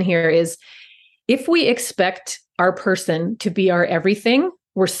in here, is if we expect our person to be our everything,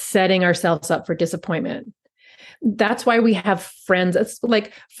 we're setting ourselves up for disappointment. That's why we have friends. It's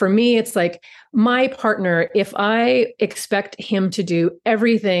like, for me, it's like my partner, if I expect him to do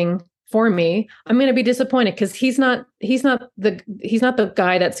everything for me, I'm going to be disappointed, because he's not the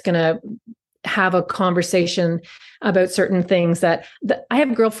guy that's going to have a conversation about certain things that I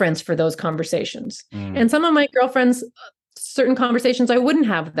have girlfriends for those conversations. mm, And some of my girlfriends, certain conversations, I wouldn't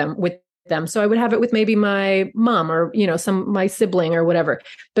have them with them. So I would have it with maybe my mom, or, my sibling or whatever.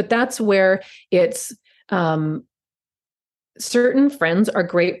 But that's where it's, certain friends are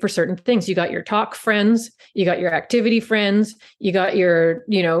great for certain things. You got your talk friends, you got your activity friends, you got your,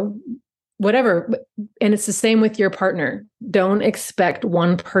 whatever. And it's the same with your partner. Don't expect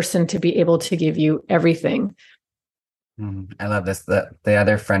one person to be able to give you everything. I love this. The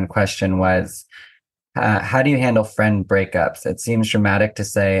other friend question was, How do you handle friend breakups? It seems dramatic to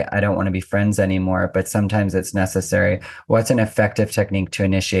say, I don't want to be friends anymore, but sometimes it's necessary. What's an effective technique to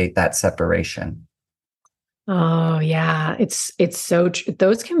initiate that separation? Oh yeah, it's so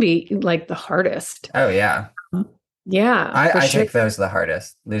those can be like the hardest. Oh, yeah. Yeah, for I sure. take those the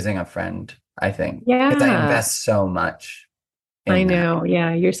hardest, losing a friend, I think, because I Yeah, invest so much I in that. know.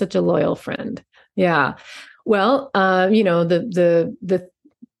 Yeah, you're such a loyal friend. Yeah. Well, the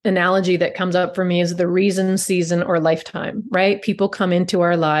analogy that comes up for me is the reason, season, or lifetime, right? People come into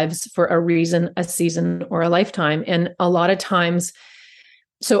our lives for a reason, a season, or a lifetime. And a lot of times,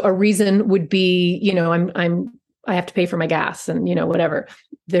 so a reason would be, I have to pay for my gas and, whatever.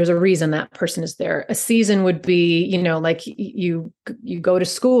 There's a reason that person is there. A season would be, like you go to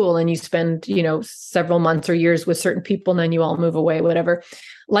school and you spend, several months or years with certain people and then you all move away, whatever.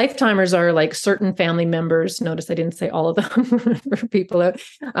 Lifetimers are like certain family members. Notice I didn't say all of them for people out.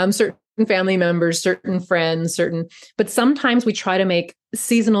 Certain family members, certain friends, but sometimes we try to make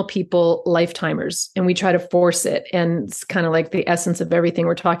seasonal people lifetimers and we try to force it. And it's kind of like the essence of everything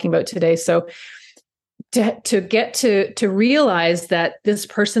we're talking about today. So to get to realize that this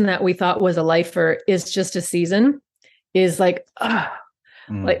person that we thought was a lifer is just a season is like,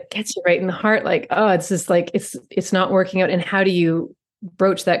 Mm, like gets you right in the heart. Like, it's just like, it's not working out. And how do you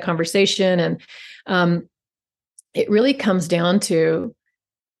broach that conversation? And it really comes down to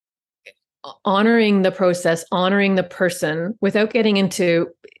honoring the process, honoring the person without getting into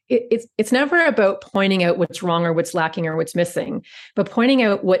it's never about pointing out what's wrong or what's lacking or what's missing, but pointing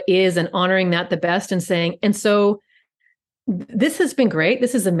out what is and honoring that the best and saying, and so this has been great.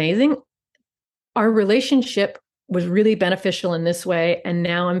 This is amazing. Our relationship was really beneficial in this way. And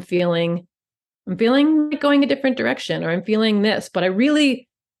now I'm feeling like going a different direction, or I'm feeling this, but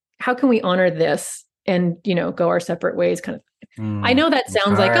how can we honor this and, go our separate ways kind of. I know that it's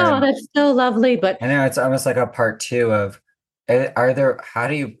sounds like, oh, hard. that's so lovely, but I know it's almost like a part two of how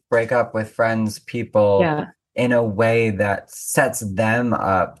do you break up with friends, people yeah. in a way that sets them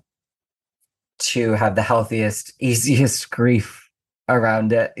up to have the healthiest, easiest grief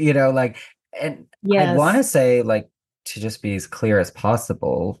around it? Like, and I'd want to Yes. say, like, to just be as clear as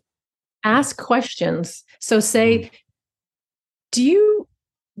possible. Ask questions. So Mm, say, do you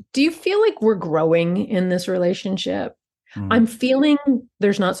do you feel like we're growing in this relationship? mm, I'm feeling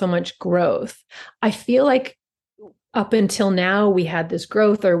there's not so much growth. I feel like up until now we had this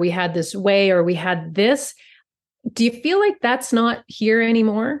growth or we had this way or we had this. Do you feel like that's not here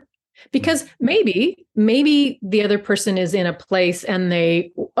anymore? mm, Because maybe the other person is in a place and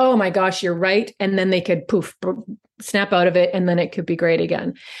they, oh my gosh, you're right. And then they could poof, snap out of it and then it could be great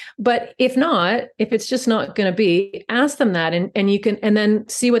again. But if not, if it's just not going to be, ask them that and you can, and then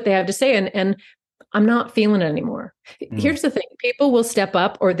see what they have to say. And I'm not feeling it anymore. mm, Here's the thing. People will step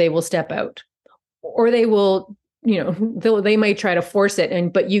up or they will step out or they will, they might try to force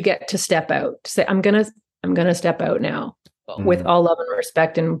it but you get to step out. Say, I'm gonna step out now with mm. all love and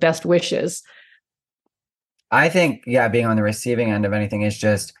respect and best wishes. I think, yeah, being on the receiving end of anything is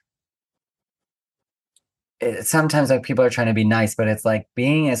just sometimes like people are trying to be nice, but it's like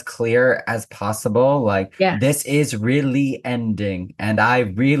being as clear as possible. Like, this Yes. is really ending, and I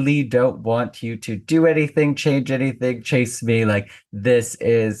really don't want you to do anything, change anything, chase me. Like, this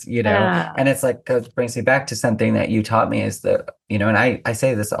is, Yeah. and it's like, brings me back to something that you taught me is that, and I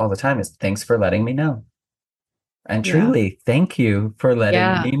say this all the time is thanks for letting me know. And Yeah. truly, thank you for letting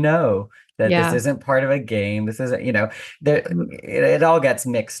Yeah. me know that this Yeah. isn't part of a game. This isn't, there, it all gets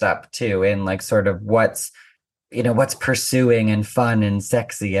mixed up too in like sort of what's pursuing and fun and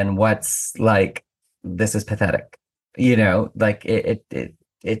sexy and what's like this is pathetic. Like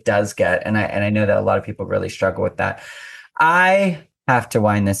it does get, and I know that a lot of people really struggle with that. I have to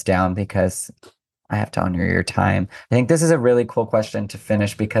wind this down because I have to honor your time. I think this is a really cool question to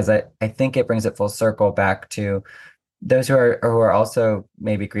finish because I think it brings it full circle back to those who are also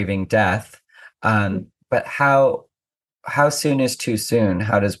maybe grieving death. But how soon is too soon?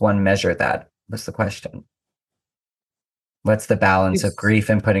 How does one measure that? What's the question? What's the balance of Yes. grief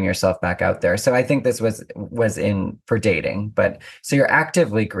and putting yourself back out there? So I think this was in for dating, but so you're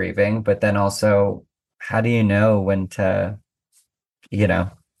actively grieving, but then also how do you know when to, you know,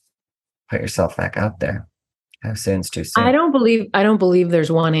 put yourself back out there? How soon's too I soon? don't believe I don't believe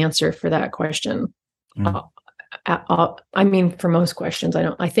there's one answer for that question. Mm, Uh, I mean, for most questions, I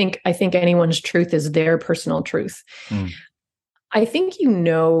don't. I think anyone's truth is their personal truth. mm, I think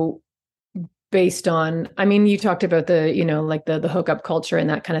based on. I mean, you talked about like the hookup culture and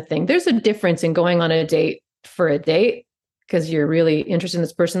that kind of thing. There's a difference in going on a date for a date because you're really interested in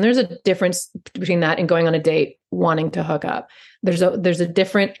this person. There's a difference between that and going on a date, wanting to hook up. There's a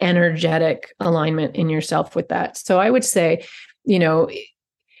different energetic alignment in yourself with that. So I would say,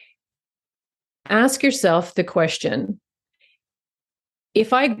 ask yourself the question,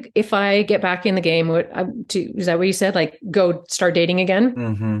 if I get back in the game, is that what you said? Like, go start dating again?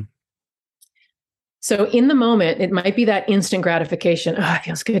 Mm-hmm. So in the moment, it might be that instant gratification. Oh, it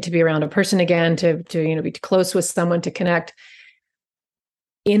feels good to be around a person again, to be close with someone, to connect.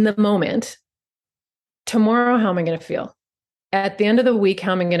 In the moment, tomorrow, how am I going to feel? At the end of the week,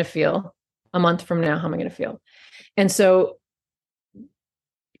 how am I going to feel? A month from now, how am I going to feel? And so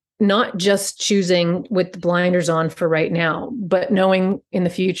not just choosing with the blinders on for right now, but knowing in the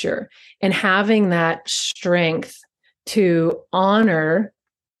future and having that strength to honor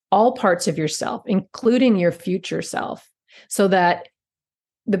all parts of yourself, including your future self, so that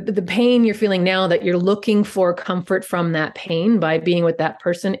the pain you're feeling now, that you're looking for comfort from that pain by being with that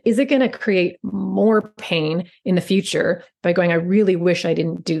person, is it going to create more pain in the future by going, I really wish I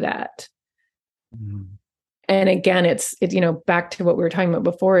didn't do that? Mm-hmm. And again, it's back to what we were talking about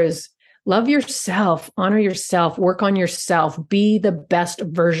before, is love yourself, honor yourself, work on yourself, be the best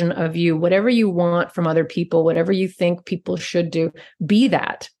version of you. Whatever you want from other people, whatever you think people should do, be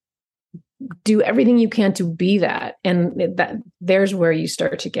that. Do everything you can to be that. And there's where you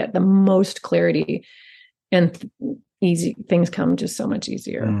start to get the most clarity, and easy things come just so much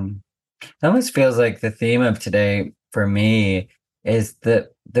easier. It almost feels like the theme of today for me is the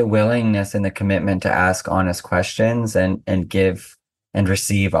willingness and the commitment to ask honest questions and give and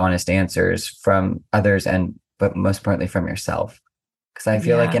receive honest answers from others, but most importantly from yourself. Because I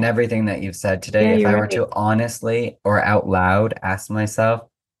feel like in everything that you've said today, if I were to honestly or out loud ask myself,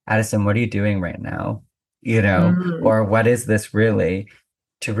 Addison, what are you doing right now? Or what is this really?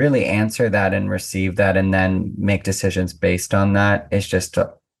 To really answer that and receive that and then make decisions based on that is just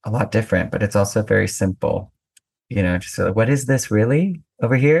a lot different, but it's also very simple. Just like, what is this really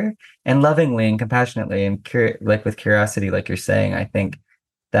over here? And lovingly and compassionately and like with curiosity, like you're saying, I think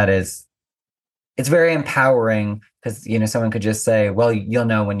it's very empowering, because, someone could just say, well, you'll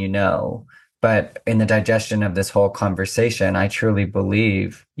know when you know. But in the digestion of this whole conversation, I truly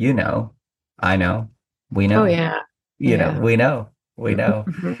believe, I know, we know. Oh, yeah. We know.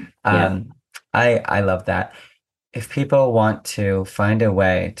 I love that. If people want to find a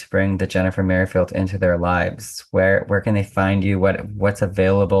way to bring the Jenifer Merifield into their lives, where can they find you? What's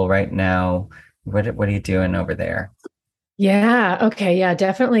available right now? What are you doing over there? Yeah. Okay. Yeah,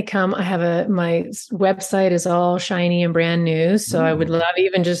 definitely come. I have my website is all shiny and brand new. So I would love,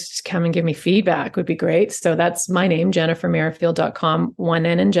 even just come and give me feedback would be great. So that's my name, JeniferMerifield.com, 1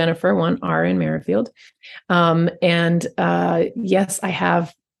 N in Jenifer, 1 R in Merifield. Yes, I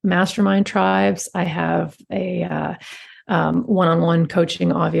have mastermind tribes. I have a one-on-one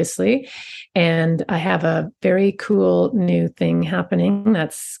coaching, obviously. And I have a very cool new thing happening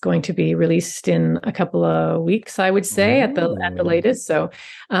that's going to be released in a couple of weeks, I would say, at the latest. So,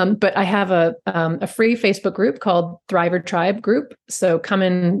 but I have a free Facebook group called Thriver Tribe Group. So come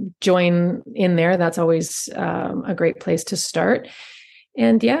and join in there. That's always a great place to start.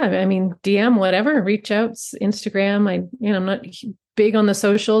 And yeah, I mean, DM, whatever, reach out, Instagram. I'm not big on the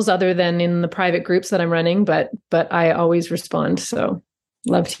socials other than in the private groups that I'm running, but I always respond. So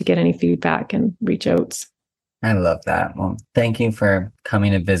love to get any feedback and reach out. I love that. Well, thank you for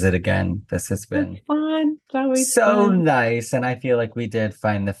coming to visit again. This has been fun. It's always so fun. Nice. And I feel like we did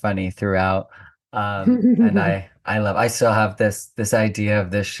find the funny throughout. And I still have this idea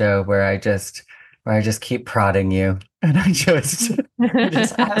of this show where I just keep prodding you, and I just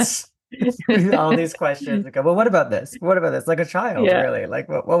ask all these questions and go, well, what about this? What about this? Like a child, really? Like,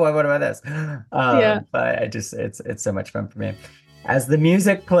 what about this? But it's so much fun for me. As the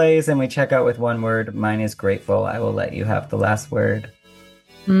music plays and we check out with one word, mine is grateful. I will let you have the last word.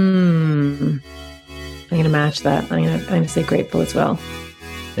 I'm going to match that. I'm going to say grateful as well.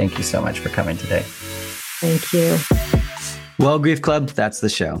 Thank you so much for coming today. Thank you. Well, Grief Club, that's the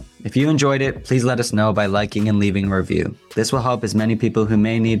show. If you enjoyed it, please let us know by liking and leaving a review. This will help as many people who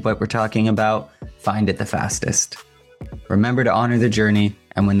may need what we're talking about find it the fastest. Remember to honor the journey,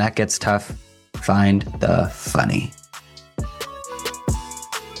 and when that gets tough, find the funny.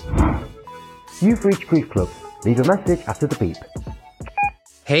 You've reached Grief Club. Leave a message after the beep.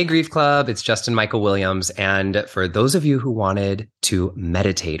 Hey, Grief Club, it's Justin Michael Williams. And for those of you who wanted to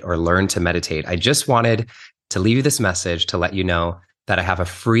meditate or learn to meditate, I just wanted to leave you this message to let you know that I have a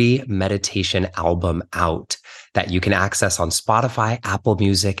free meditation album out that you can access on Spotify, Apple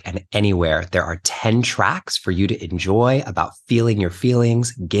Music, and anywhere. There are 10 tracks for you to enjoy about feeling your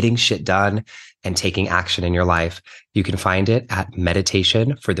feelings, getting shit done, and taking action in your life. You can find it at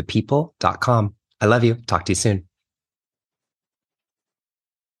meditationforthepeople.com. I love you. Talk to you soon.